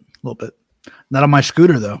little bit. Not on my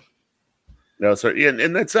scooter though. No, sir.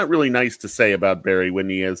 And that's not really nice to say about Barry when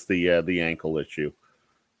he has the ankle issue.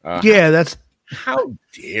 That's. How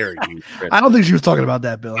dare you? Chris? I don't think she was talking about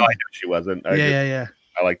that, Bill. No, I know she wasn't. Yeah.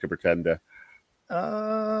 I like to pretend to.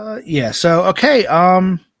 Yeah. So okay.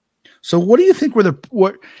 So what do you think were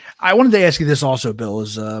what? I wanted to ask you this also, Bill.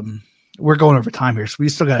 Is we're going over time here, so we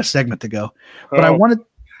still got a segment to go. But I wanted.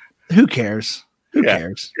 Who cares? Who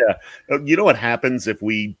cares? Yeah. You know what happens if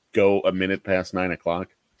we go a minute past 9 o'clock?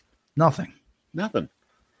 Nothing.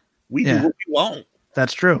 We do what we won't.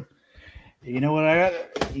 That's true. You know what I got?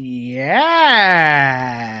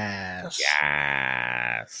 Yes.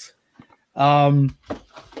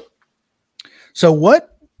 So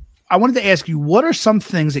what I wanted to ask you, what are some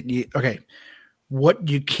things that what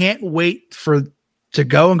you can't wait to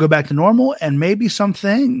go and go back to normal, and maybe some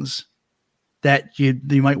things that you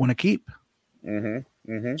might want to keep. So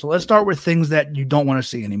let's start with things that you don't want to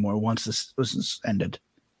see anymore once this is ended.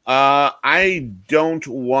 I don't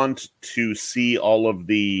want to see all of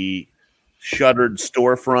the shuttered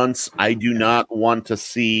storefronts. I do not want to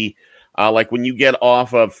see, like when you get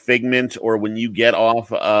off of Figment or when you get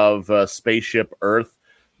off of Spaceship Earth,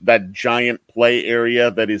 that giant play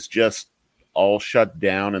area that is just all shut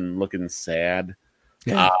down and looking sad.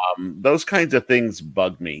 Yeah. Those kinds of things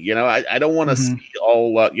bug me. You know, I don't want to see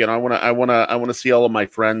all. I want to see all of my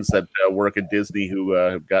friends that work at Disney who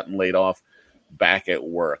have gotten laid off back at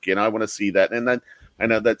work. You know, I want to see that, and then I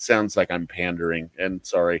know that sounds like I'm pandering, and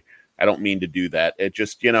sorry, I don't mean to do that. It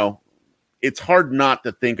just, it's hard not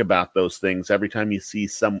to think about those things every time you see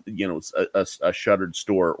some, a shuttered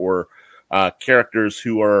store or characters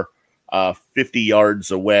who are 50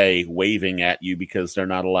 yards away waving at you because they're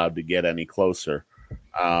not allowed to get any closer.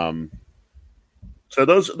 So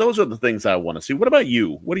those are the things I want to see. What about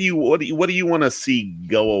you? What do you want to see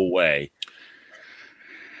go away?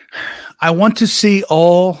 I want to see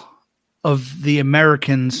all of the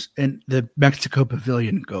Americans in the Mexico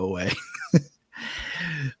Pavilion go away.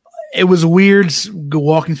 It was weird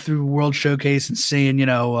walking through World Showcase and seeing,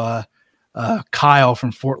 Kyle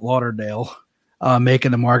from Fort Lauderdale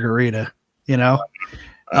making the margarita.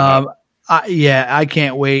 I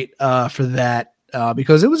can't wait for that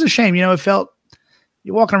because it was a shame. It felt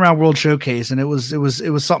you're walking around World Showcase and it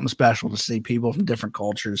was something special to see people from different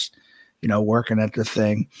cultures, working at the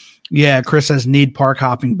thing. Yeah, Chris says need park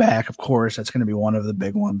hopping back. Of course, that's going to be one of the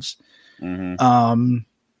big ones. Mm-hmm.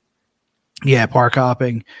 Yeah, park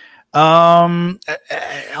hopping. Other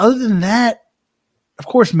than that, of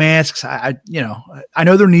course, masks. I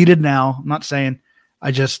know they're needed now. I'm not saying.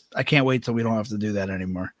 I can't wait till we don't have to do that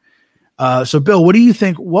anymore. So, Bill, what do you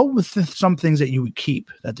think? What was some things that you would keep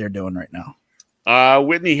that they're doing right now?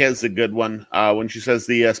 Whitney has a good one when she says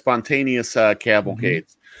the spontaneous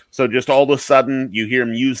cavalcades. Mm-hmm. So just all of a sudden you hear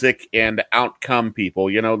music and out come people.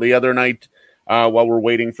 The other night while we're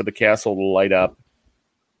waiting for the castle to light up,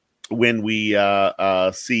 when we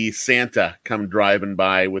see Santa come driving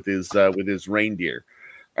by with his reindeer,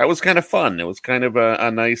 that was kind of fun. It was kind of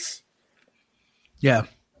a nice, a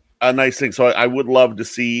nice thing. So I would love to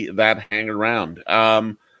see that hang around.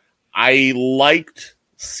 I liked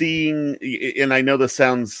seeing, and I know this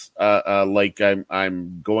sounds like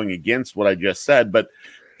I'm going against what I just said, but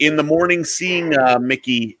in the morning, seeing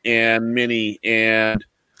Mickey and Minnie and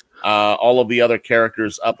all of the other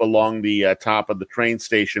characters up along the top of the train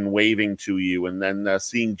station waving to you, and then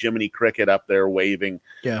seeing Jiminy Cricket up there waving.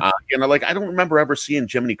 Yeah. I don't remember ever seeing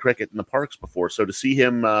Jiminy Cricket in the parks before, so to see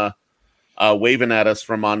him waving at us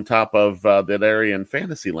from on top of that area in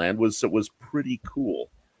Fantasyland was pretty cool.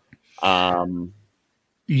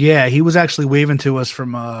 Yeah, he was actually waving to us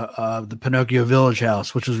from the Pinocchio Village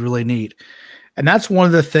house, which was really neat. And that's one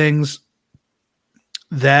of the things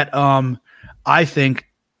that I think,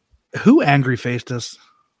 who angry faced us?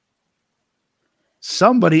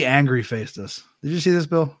 Somebody angry faced us. Did you see this,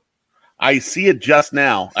 Bill? I see it just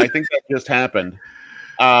now. I think that just happened.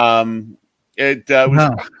 It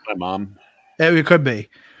was my mom. It could be.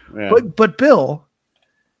 Yeah. But Bill,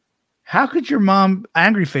 how could your mom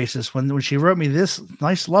angry face us when she wrote me this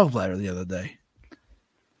nice love letter the other day?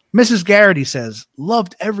 Mrs. Garrity says,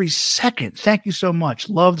 loved every second. Thank you so much.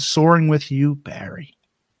 Loved soaring with you, Barry.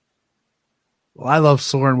 Well, I love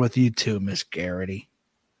soaring with you too, Miss Garrity.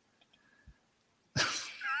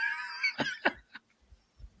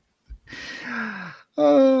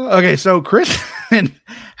 Okay, so Chris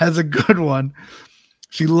has a good one.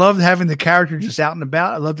 She loved having the character just out and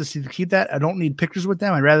about. I'd love to see keep that. I don't need pictures with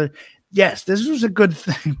them. I'd rather, yes, this was a good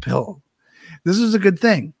thing, Bill. This was a good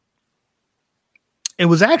thing. It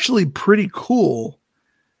was actually pretty cool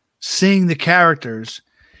seeing the characters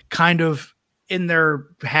kind of in their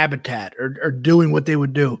habitat or doing what they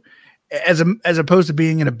would do as opposed to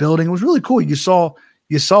being in a building. It was really cool. You saw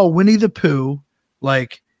Winnie the Pooh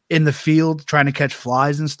like in the field trying to catch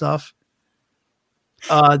flies and stuff.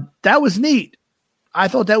 That was neat. I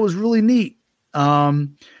thought that was really neat.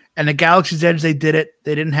 And the Galaxy's Edge, they did it.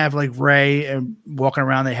 They didn't have like Rey and walking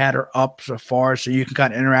around. They had her up so far so you can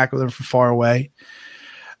kind of interact with her from far away.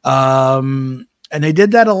 And they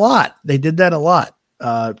did that a lot.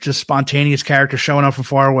 Just spontaneous characters showing up from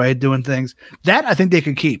far away, doing things that I think they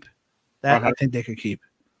could keep. I think they could keep.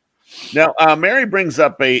 Now, Mary brings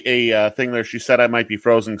up a thing there. She said I might be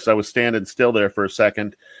frozen because I was standing still there for a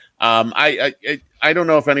second. I don't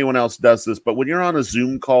know if anyone else does this, but when you're on a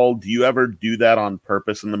Zoom call, do you ever do that on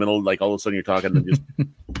purpose in the middle? Like all of a sudden you're talking and just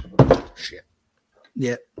shit.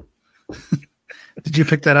 Yeah. Did you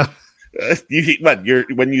pick that up?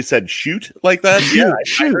 When you said shoot like that? Yeah,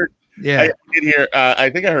 shoot. I did hear. I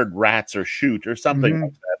think I heard rats or shoot or something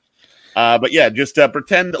like that. But yeah, just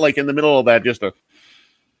pretend like in the middle of that, just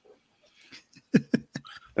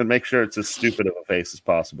and make sure it's as stupid of a face as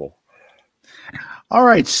possible. All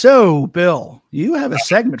right, so Bill, you have a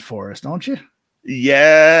segment for us, don't you?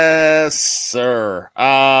 Yes, sir.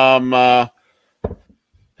 Now,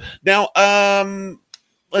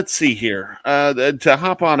 let's see here. To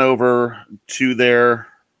hop on over to their,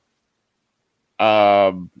 there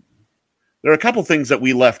are a couple things that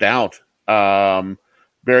we left out,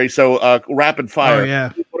 Barry. So, rapid fire. Oh,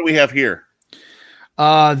 yeah. What do we have here?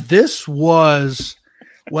 This was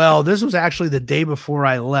actually the day before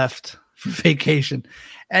I left for vacation.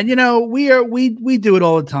 And we do it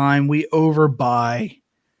all the time. We overbuy.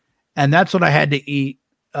 And that's what I had to eat.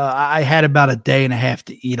 I had about a day and a half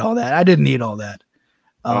to eat all that. I didn't eat all that.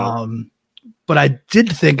 But I did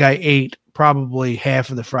think I ate probably half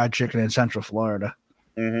of the fried chicken in Central Florida.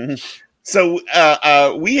 Mm-hmm. So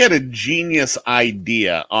we had a genius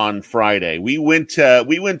idea on Friday. We went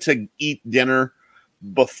to eat dinner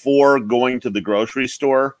before going to the grocery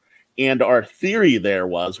store, and our theory there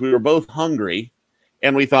was we were both hungry,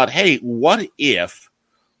 and we thought, hey, what if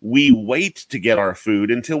we wait to get our food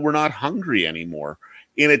until we're not hungry anymore?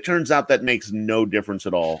 And it turns out that makes no difference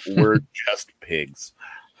at all. We're just pigs.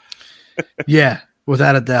 Yeah,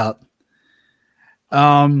 without a doubt.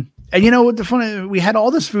 And you know what the funny? We had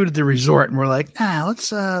all this food at the resort, and we're like, let's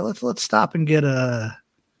stop and get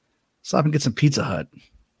some Pizza Hut.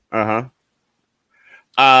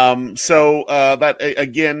 So that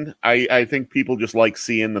again, I think people just like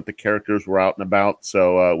seeing that the characters were out and about.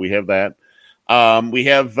 So we have that.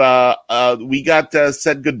 We got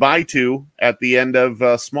said goodbye to at the end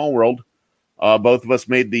of Small World. Both of us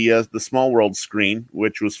made the Small World screen,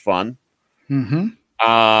 which was fun. Mm-hmm.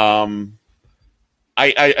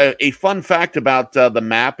 A fun fact about the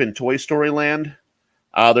map in Toy Story Land.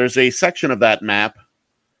 There's a section of that map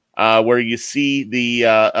where you see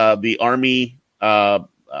the army.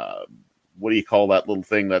 What do you call that little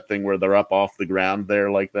thing? That thing where they're up off the ground there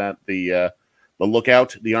like that. The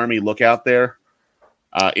lookout, the army lookout there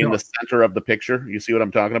in the center of the picture. You see what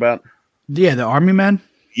I'm talking about? Yeah, the army men.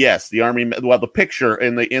 Yes, the army. Well, the picture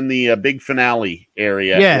in the big finale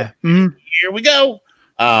area. Yeah. Mm-hmm. Here we go.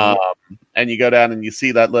 And you go down and you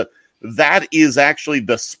see that. Look, that is actually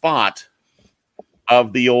the spot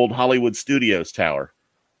of the old Hollywood Studios tower.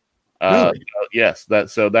 Really? Yes.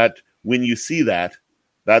 That when you see that,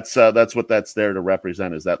 that's what that's there to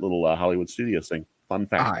represent, is that little Hollywood Studios thing. Fun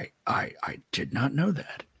fact. I did not know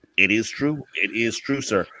that. It is true. It is true,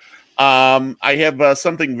 sir. I have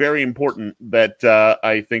something very important that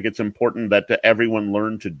I think it's important that everyone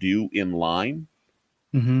learn to do in line.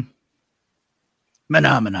 Mm-hmm.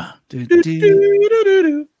 Phenomena. Phenomena.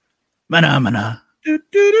 Phenomena.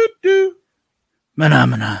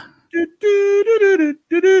 Phenomena.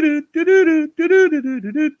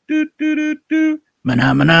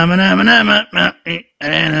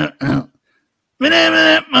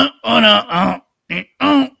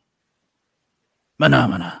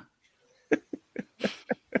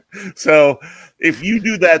 So if you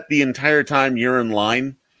do that the entire time you're in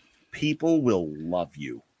line, people will love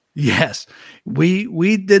you. Yes,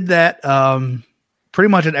 we did that pretty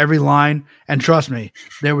much at every line, and trust me,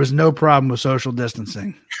 there was no problem with social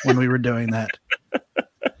distancing when we were doing that.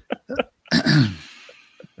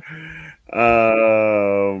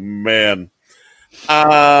 Oh man.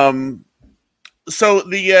 So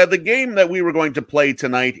the game that we were going to play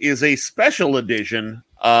tonight is a special edition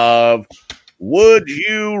of Would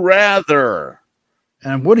You Rather?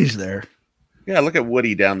 And Woody's there. Yeah, look at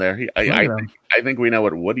Woody down there. I think we know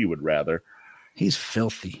what Woody would rather. He's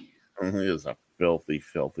filthy. He is a filthy,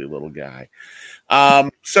 filthy little guy.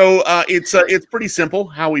 So it's pretty simple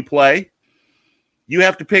how we play. You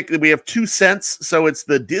have to pick. We have 2 cents, so it's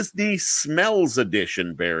the Disney Smells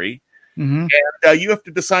edition, Barry. Mm-hmm. And you have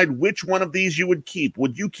to decide which one of these you would keep.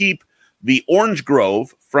 Would you keep the Orange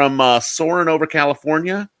Grove from Soarin' Over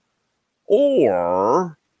California,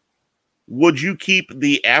 or would you keep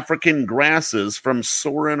the African grasses from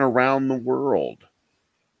Soarin' Around the World?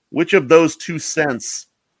 Which of those 2 cents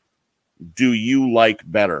do you like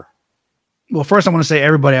better? Well, first I want to say,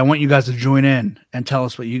 everybody, I want you guys to join in and tell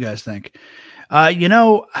us what you guys think. I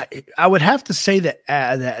would have to say that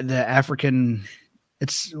the African,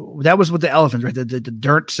 that was with the elephants, right? The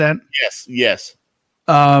dirt scent. Yes.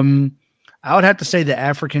 I would have to say the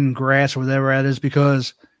African grass or whatever that is,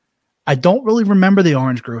 because I don't really remember the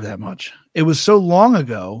Orange Grove that much. It was so long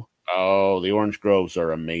ago. Oh, the Orange Groves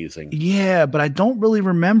are amazing. Yeah, but I don't really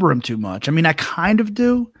remember them too much. I mean, I kind of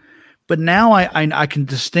do, but now I can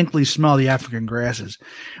distinctly smell the African grasses.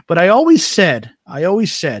 But I always said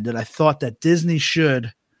that I thought that Disney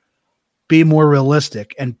should be more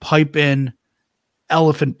realistic and pipe in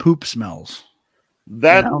elephant poop smells.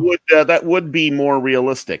 That would be more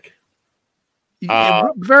realistic.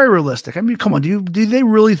 Very realistic. I mean, come on. Do they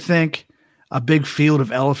really think a big field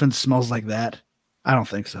of elephants smells like that? I don't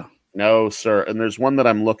think so. No, sir. And there's one that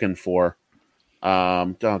I'm looking for.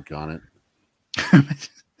 Doggone it.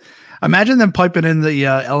 Imagine them piping in the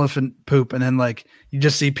elephant poop, and then like you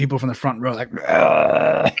just see people from the front row like.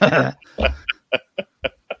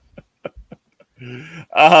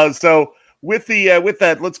 So with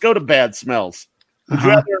that, let's go to bad smells. Would you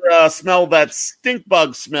rather smell that stink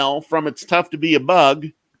bug smell from It's Tough to Be a Bug,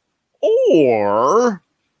 or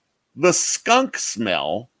the skunk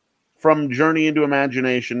smell from Journey into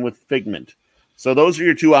Imagination with Figment? So those are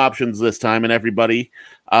your two options this time, and everybody,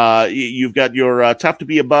 you've got your Tough to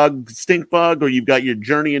Be a Bug stink bug, or you've got your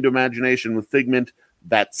Journey into Imagination with Figment,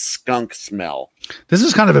 that skunk smell. This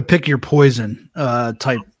is kind of a pick your poison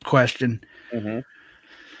type question. Mm-hmm.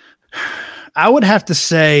 I would have to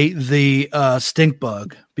say the stink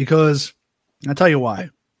bug, because I'll tell you why.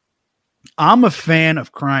 I'm a fan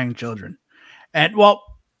of crying children. And, well,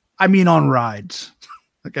 I mean on rides.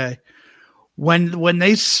 Okay. When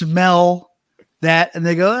they smell that and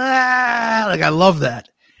they go, like, I love that.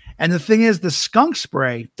 And the thing is, the skunk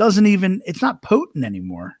spray it's not potent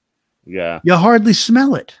anymore. Yeah. You hardly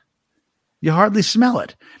smell it. Now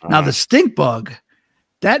the stink bug,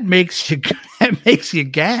 that makes you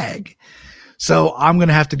gag. So I'm going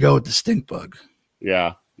to have to go with the stink bug.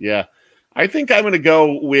 Yeah. I think I'm going to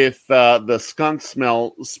go with the skunk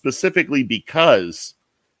smell, specifically because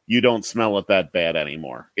you don't smell it that bad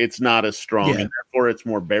anymore. It's not as strong, and therefore it's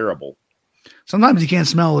more bearable. Sometimes you can't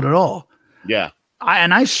smell it at all. Yeah.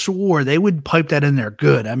 I swore they would pipe that in there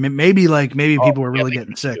good. I mean, maybe people were really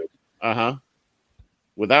getting sick.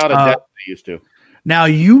 Without a doubt, they used to. Now,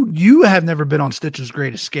 you have never been on Stitch's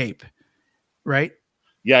Great Escape, right?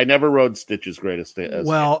 Yeah, I never rode Stitch's Great Escape.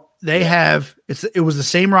 Well, they have. It was the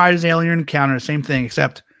same ride as Alien Encounter, same thing,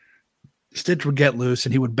 except Stitch would get loose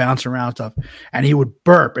and he would bounce around stuff, and he would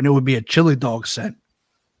burp, and it would be a chili dog scent.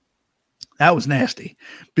 That was nasty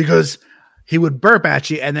because he would burp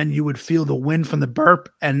at you, and then you would feel the wind from the burp,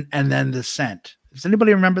 and then the scent. Does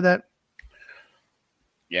anybody remember that?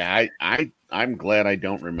 Yeah, I'm glad I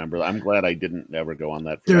don't remember. I'm glad I didn't ever go on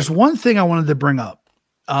that. There's one thing I wanted to bring up.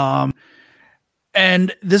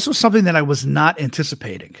 And this was something that I was not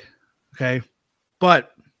anticipating. Okay.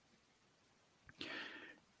 But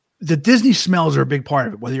the Disney smells are a big part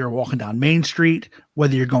of it, whether you're walking down Main Street,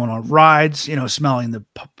 whether you're going on rides, smelling the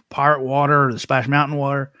pirate water or the Splash Mountain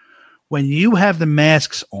water. When you have the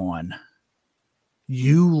masks on,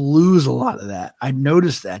 you lose a lot of that. I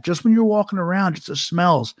noticed that just when you're walking around, just the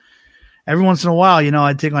smells. Every once in a while,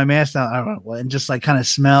 I'd take my mask down, I don't know, and just like kind of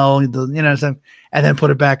smell, and then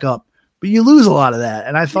put it back up. But you lose a lot of that,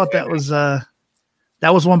 and I thought that was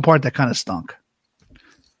one part that kind of stunk.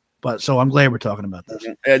 But so I'm glad we're talking about this.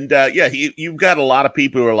 And you've got a lot of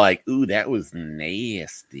people who are like, "Ooh, that was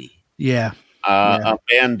nasty." Yeah.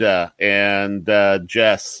 Amanda and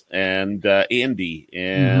Jess and Andy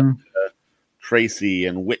and Tracy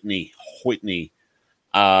and Whitney.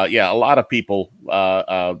 A lot of people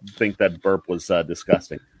think that burp was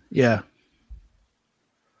disgusting. Yeah.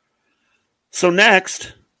 So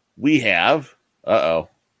next we have.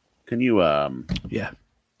 Can you? Yeah.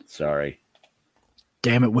 Sorry.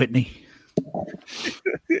 Damn it, Whitney.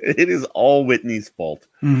 It is all Whitney's fault.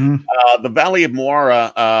 Mm-hmm. The Valley of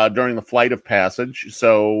Moira during the Flight of Passage.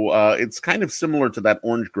 So it's kind of similar to that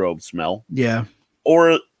orange grove smell. Yeah.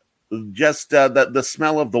 Or just the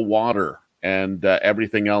smell of the water and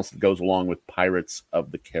everything else that goes along with Pirates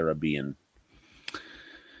of the Caribbean.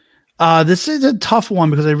 This is a tough one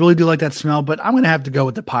because I really do like that smell, but I'm going to have to go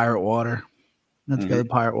with the pirate water. Let's go with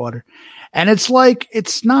pirate water. And it's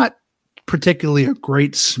not particularly a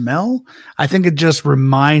great smell. I think it just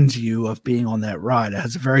reminds you of being on that ride. It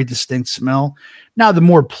has a very distinct smell. Now, the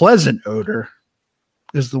more pleasant odor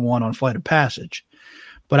is the one on Flight of Passage.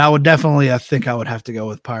 But I would definitely, I think I would have to go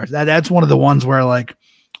with Pirates. That's one of the ones where, like,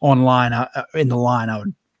 online, in the line, I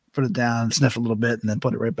would put it down, sniff a little bit, and then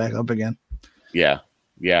put it right back up again. Yeah.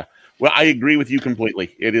 Well, I agree with you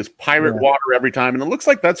completely. It is pirate water every time, and it looks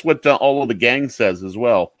like that's what all of the gang says as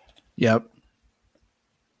well. Yep.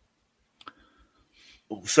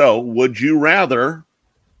 So, would you rather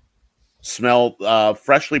smell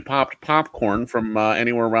freshly popped popcorn from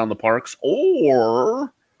anywhere around the parks,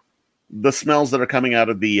 or the smells that are coming out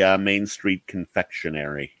of the Main Street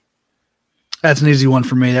confectionery? That's an easy one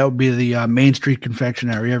for me. That would be the Main Street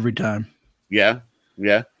confectionery every time. Yeah.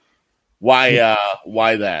 Why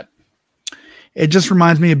that? It just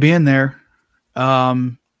reminds me of being there.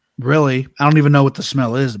 Really, I don't even know what the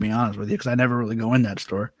smell is, to be honest with you, because I never really go in that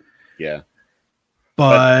store. Yeah.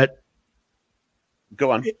 But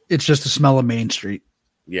go on. It's just the smell of Main Street.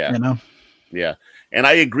 Yeah. Yeah. And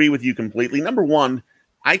I agree with you completely. Number one,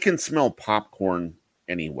 I can smell popcorn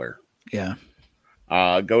anywhere. Yeah.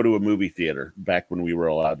 Go to a movie theater back when we were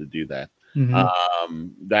allowed to do that. Mm-hmm.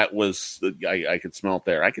 That was, I could smell it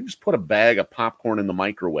there. I could just put a bag of popcorn in the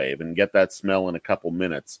microwave and get that smell in a couple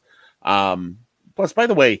minutes. Plus, by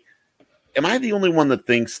the way, Am I the only one that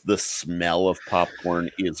thinks the smell of popcorn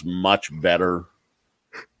is much better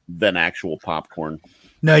than actual popcorn?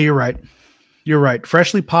 No, you're right. You're right.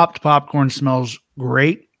 Freshly popped popcorn smells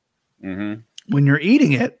great. Mm-hmm. When you're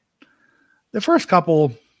eating it, the first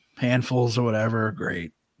couple handfuls or whatever are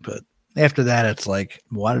great. But after that, it's like,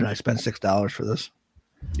 why did I spend $6 for this?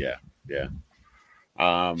 Yeah.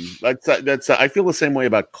 That's. I feel the same way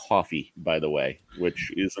about coffee, by the way,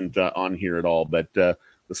 which isn't on here at all. But the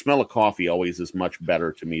smell of coffee always is much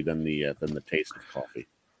better to me than the taste of coffee.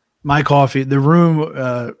 My coffee, the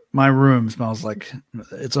room, my room smells like,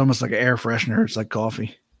 it's almost like an air freshener. It's like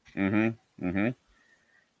coffee. Mm-hmm. Mm-hmm.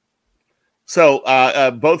 So,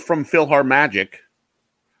 both from Philhar Magic,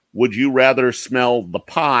 would you rather smell the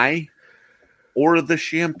pie or the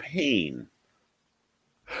champagne?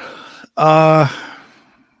 I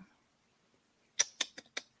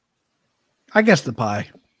guess the pie.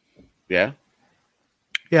 Yeah?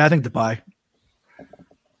 Yeah, I think the pie.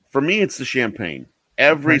 For me, it's the champagne.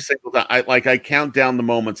 Every single time. I count down the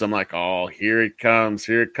moments. I'm like, oh, here it comes.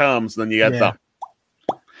 Then you got the...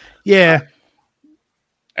 Yeah.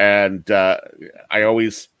 And I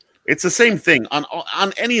always... It's the same thing.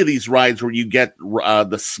 On any of these rides where you get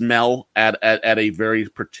the smell at a very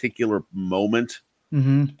particular moment,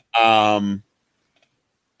 mm-hmm.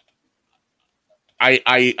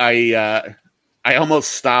 I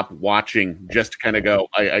almost stop watching just to kind of go.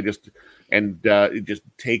 I just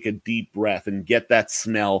take a deep breath and get that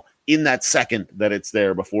smell in that second that it's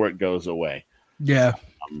there before it goes away. Yeah,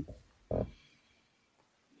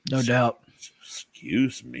 no doubt.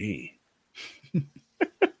 Excuse me.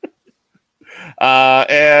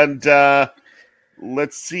 And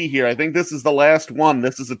let's see here. I think this is the last one.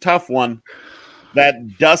 This is a tough one.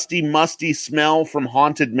 That dusty, musty smell from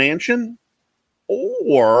Haunted Mansion,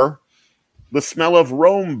 or the smell of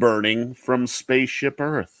Rome burning from Spaceship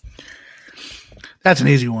Earth? That's an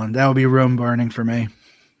easy one. That would be Rome burning for me.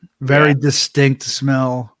 Very distinct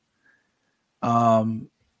smell. Haunted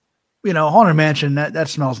Mansion, that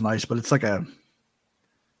smells nice, but it's like you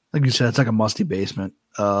said, it's like a musty basement.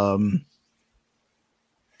 Rome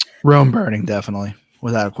burning, definitely,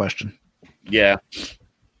 without a question. Yeah.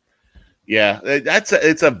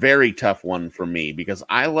 It's a very tough one for me because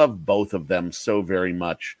I love both of them so very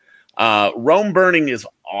much. Rome burning is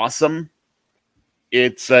awesome.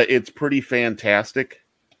 It's pretty fantastic,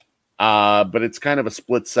 but it's kind of a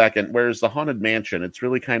split second. Whereas the Haunted Mansion, it's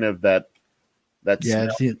really kind of that smell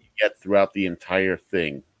you get throughout the entire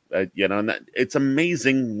thing. And it's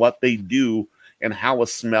amazing what they do and how a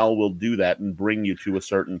smell will do that and bring you to a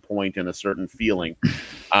certain point and a certain feeling.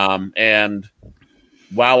 And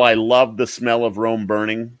while I love the smell of Rome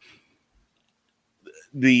burning,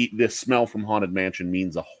 the smell from Haunted Mansion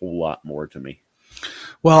means a whole lot more to me.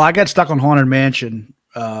 Well, I got stuck on Haunted Mansion.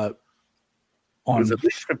 It was at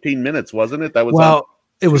least 15 minutes, wasn't it? That was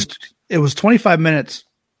it was 25 minutes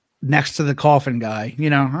next to the coffin guy,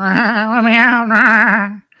 let me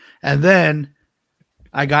out. And then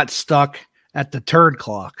I got stuck at the turd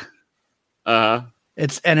clock.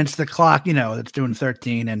 It's the clock, it's doing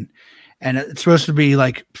 13 and it's supposed to be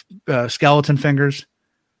like skeleton fingers.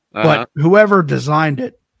 But whoever designed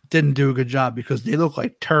it didn't do a good job because they look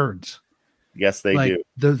like turds. Yes, they do.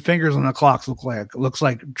 The fingers on the clocks looks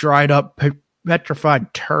like dried up,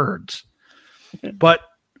 petrified turds. But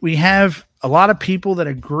we have a lot of people that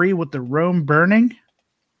agree with the Rome burning.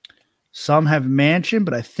 Some have Mansion,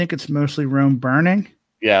 but I think it's mostly Rome burning.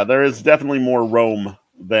 Yeah, there is definitely more Rome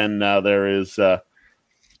than there is. The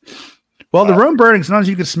Rome burning, sometimes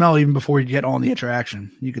you could smell even before you get on the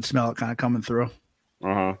attraction. You could smell it kind of coming through.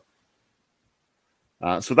 So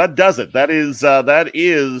that does it. That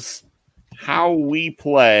is how we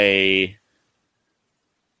play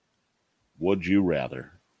Would You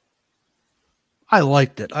Rather. I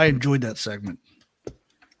liked it. I enjoyed that segment.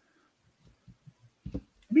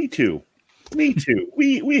 Me too.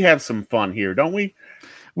 We have some fun here, don't we?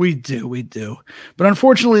 We do. But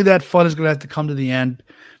unfortunately, that fun is going to have to come to the end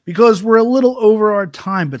because we're a little over our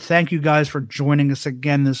time. But thank you guys for joining us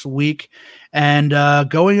again this week and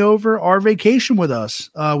going over our vacation with us.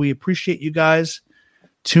 We appreciate you guys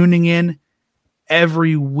tuning in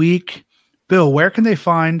every week. Bill, where can they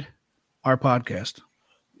find our podcast?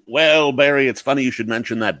 Well, Barry, it's funny you should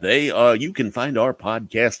mention that. You can find our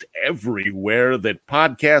podcast everywhere that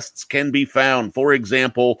podcasts can be found. For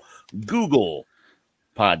example, Google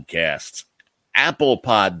Podcasts, Apple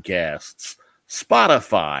Podcasts,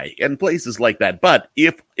 Spotify, and places like that. But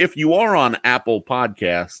if you are on Apple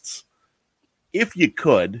Podcasts, if you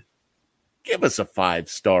could, give us a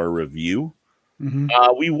 5-star review.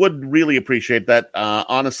 Mm-hmm. We would really appreciate that.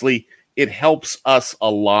 Honestly, it helps us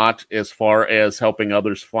a lot as far as helping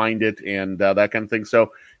others find it and that kind of thing.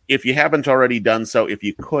 So if you haven't already done so, if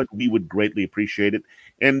you could, we would greatly appreciate it.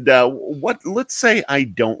 And let's say I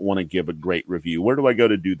don't want to give a great review. Where do I go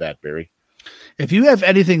to do that, Barry? If you have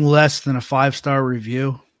anything less than a 5-star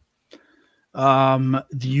review,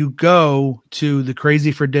 you go to the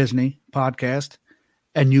Crazy for Disney podcast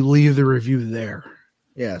and you leave the review there.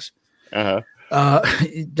 Yes.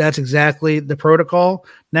 That's exactly the protocol.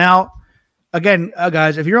 Now, again,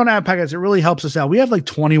 guys, if you're on Apple Podcasts, it really helps us out. We have like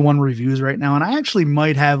 21 reviews right now, and I actually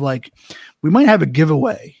might have we might have a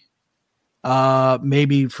giveaway,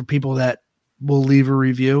 maybe for people that will leave a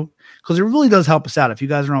review, because it really does help us out. If you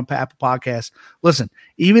guys are on Apple Podcasts, listen,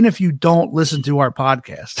 even if you don't listen to our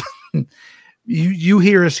podcast, you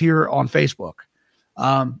hear us here on Facebook.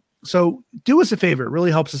 So do us a favor. It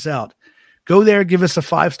really helps us out. Go there, give us a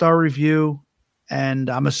 5-star review. And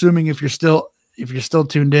I'm assuming if you're still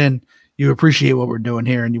tuned in, you appreciate what we're doing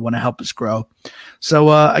here and you want to help us grow.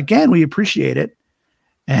 So again, we appreciate it.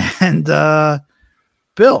 And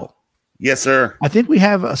Bill. Yes, sir. I think we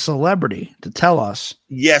have a celebrity to tell us.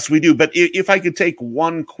 Yes, we do. But if I could take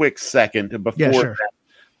one quick second before sure. that,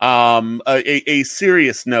 a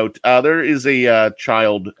serious note. There is a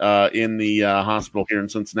child in the hospital here in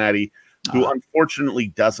Cincinnati who unfortunately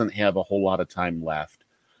doesn't have a whole lot of time left.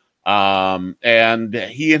 And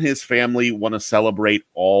he and his family want to celebrate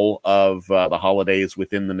all of the holidays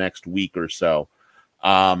within the next week or so.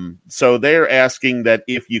 So they're asking that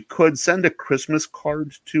if you could send a Christmas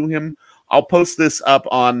card to him. I'll post this up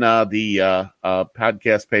on the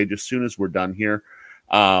podcast page as soon as we're done here.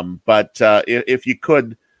 But if you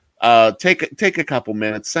could take a couple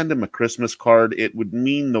minutes, send him a Christmas card. It would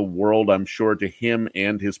mean the world, I'm sure, to him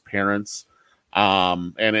and his parents.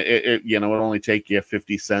 And it would only take you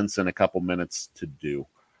 50 cents and a couple minutes to do.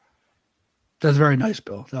 That's very nice,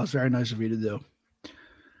 Bill. That was very nice of you to do.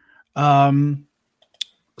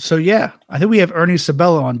 So yeah, I think we have Ernie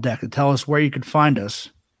Sabella on deck to tell us where you can find us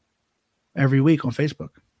every week on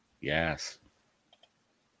Facebook. Yes.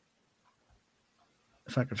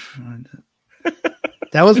 If I could find it.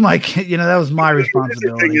 That was my responsibility.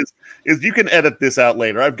 The thing is you can edit this out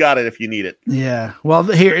later. I've got it if you need it. Yeah. Well,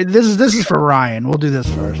 here, this is for Ryan. We'll do this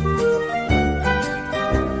first.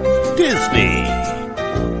 Disney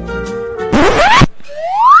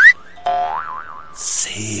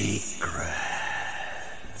Secrets.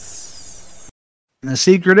 And the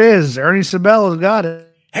secret is Ernie Sabella's got it.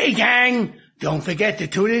 Hey, gang! Don't forget to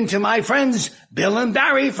tune in to my friends Bill and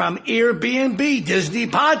Barry from Airbnb Disney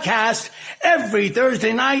Podcast every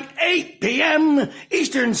Thursday night, 8 p.m.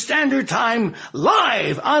 Eastern Standard Time,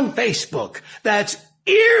 live on Facebook. That's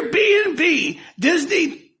Airbnb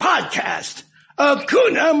Disney Podcast.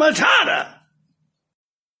 Hakuna Matata.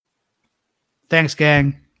 Thanks,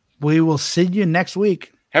 gang. We will see you next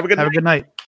week. Have a good night. Have a good night.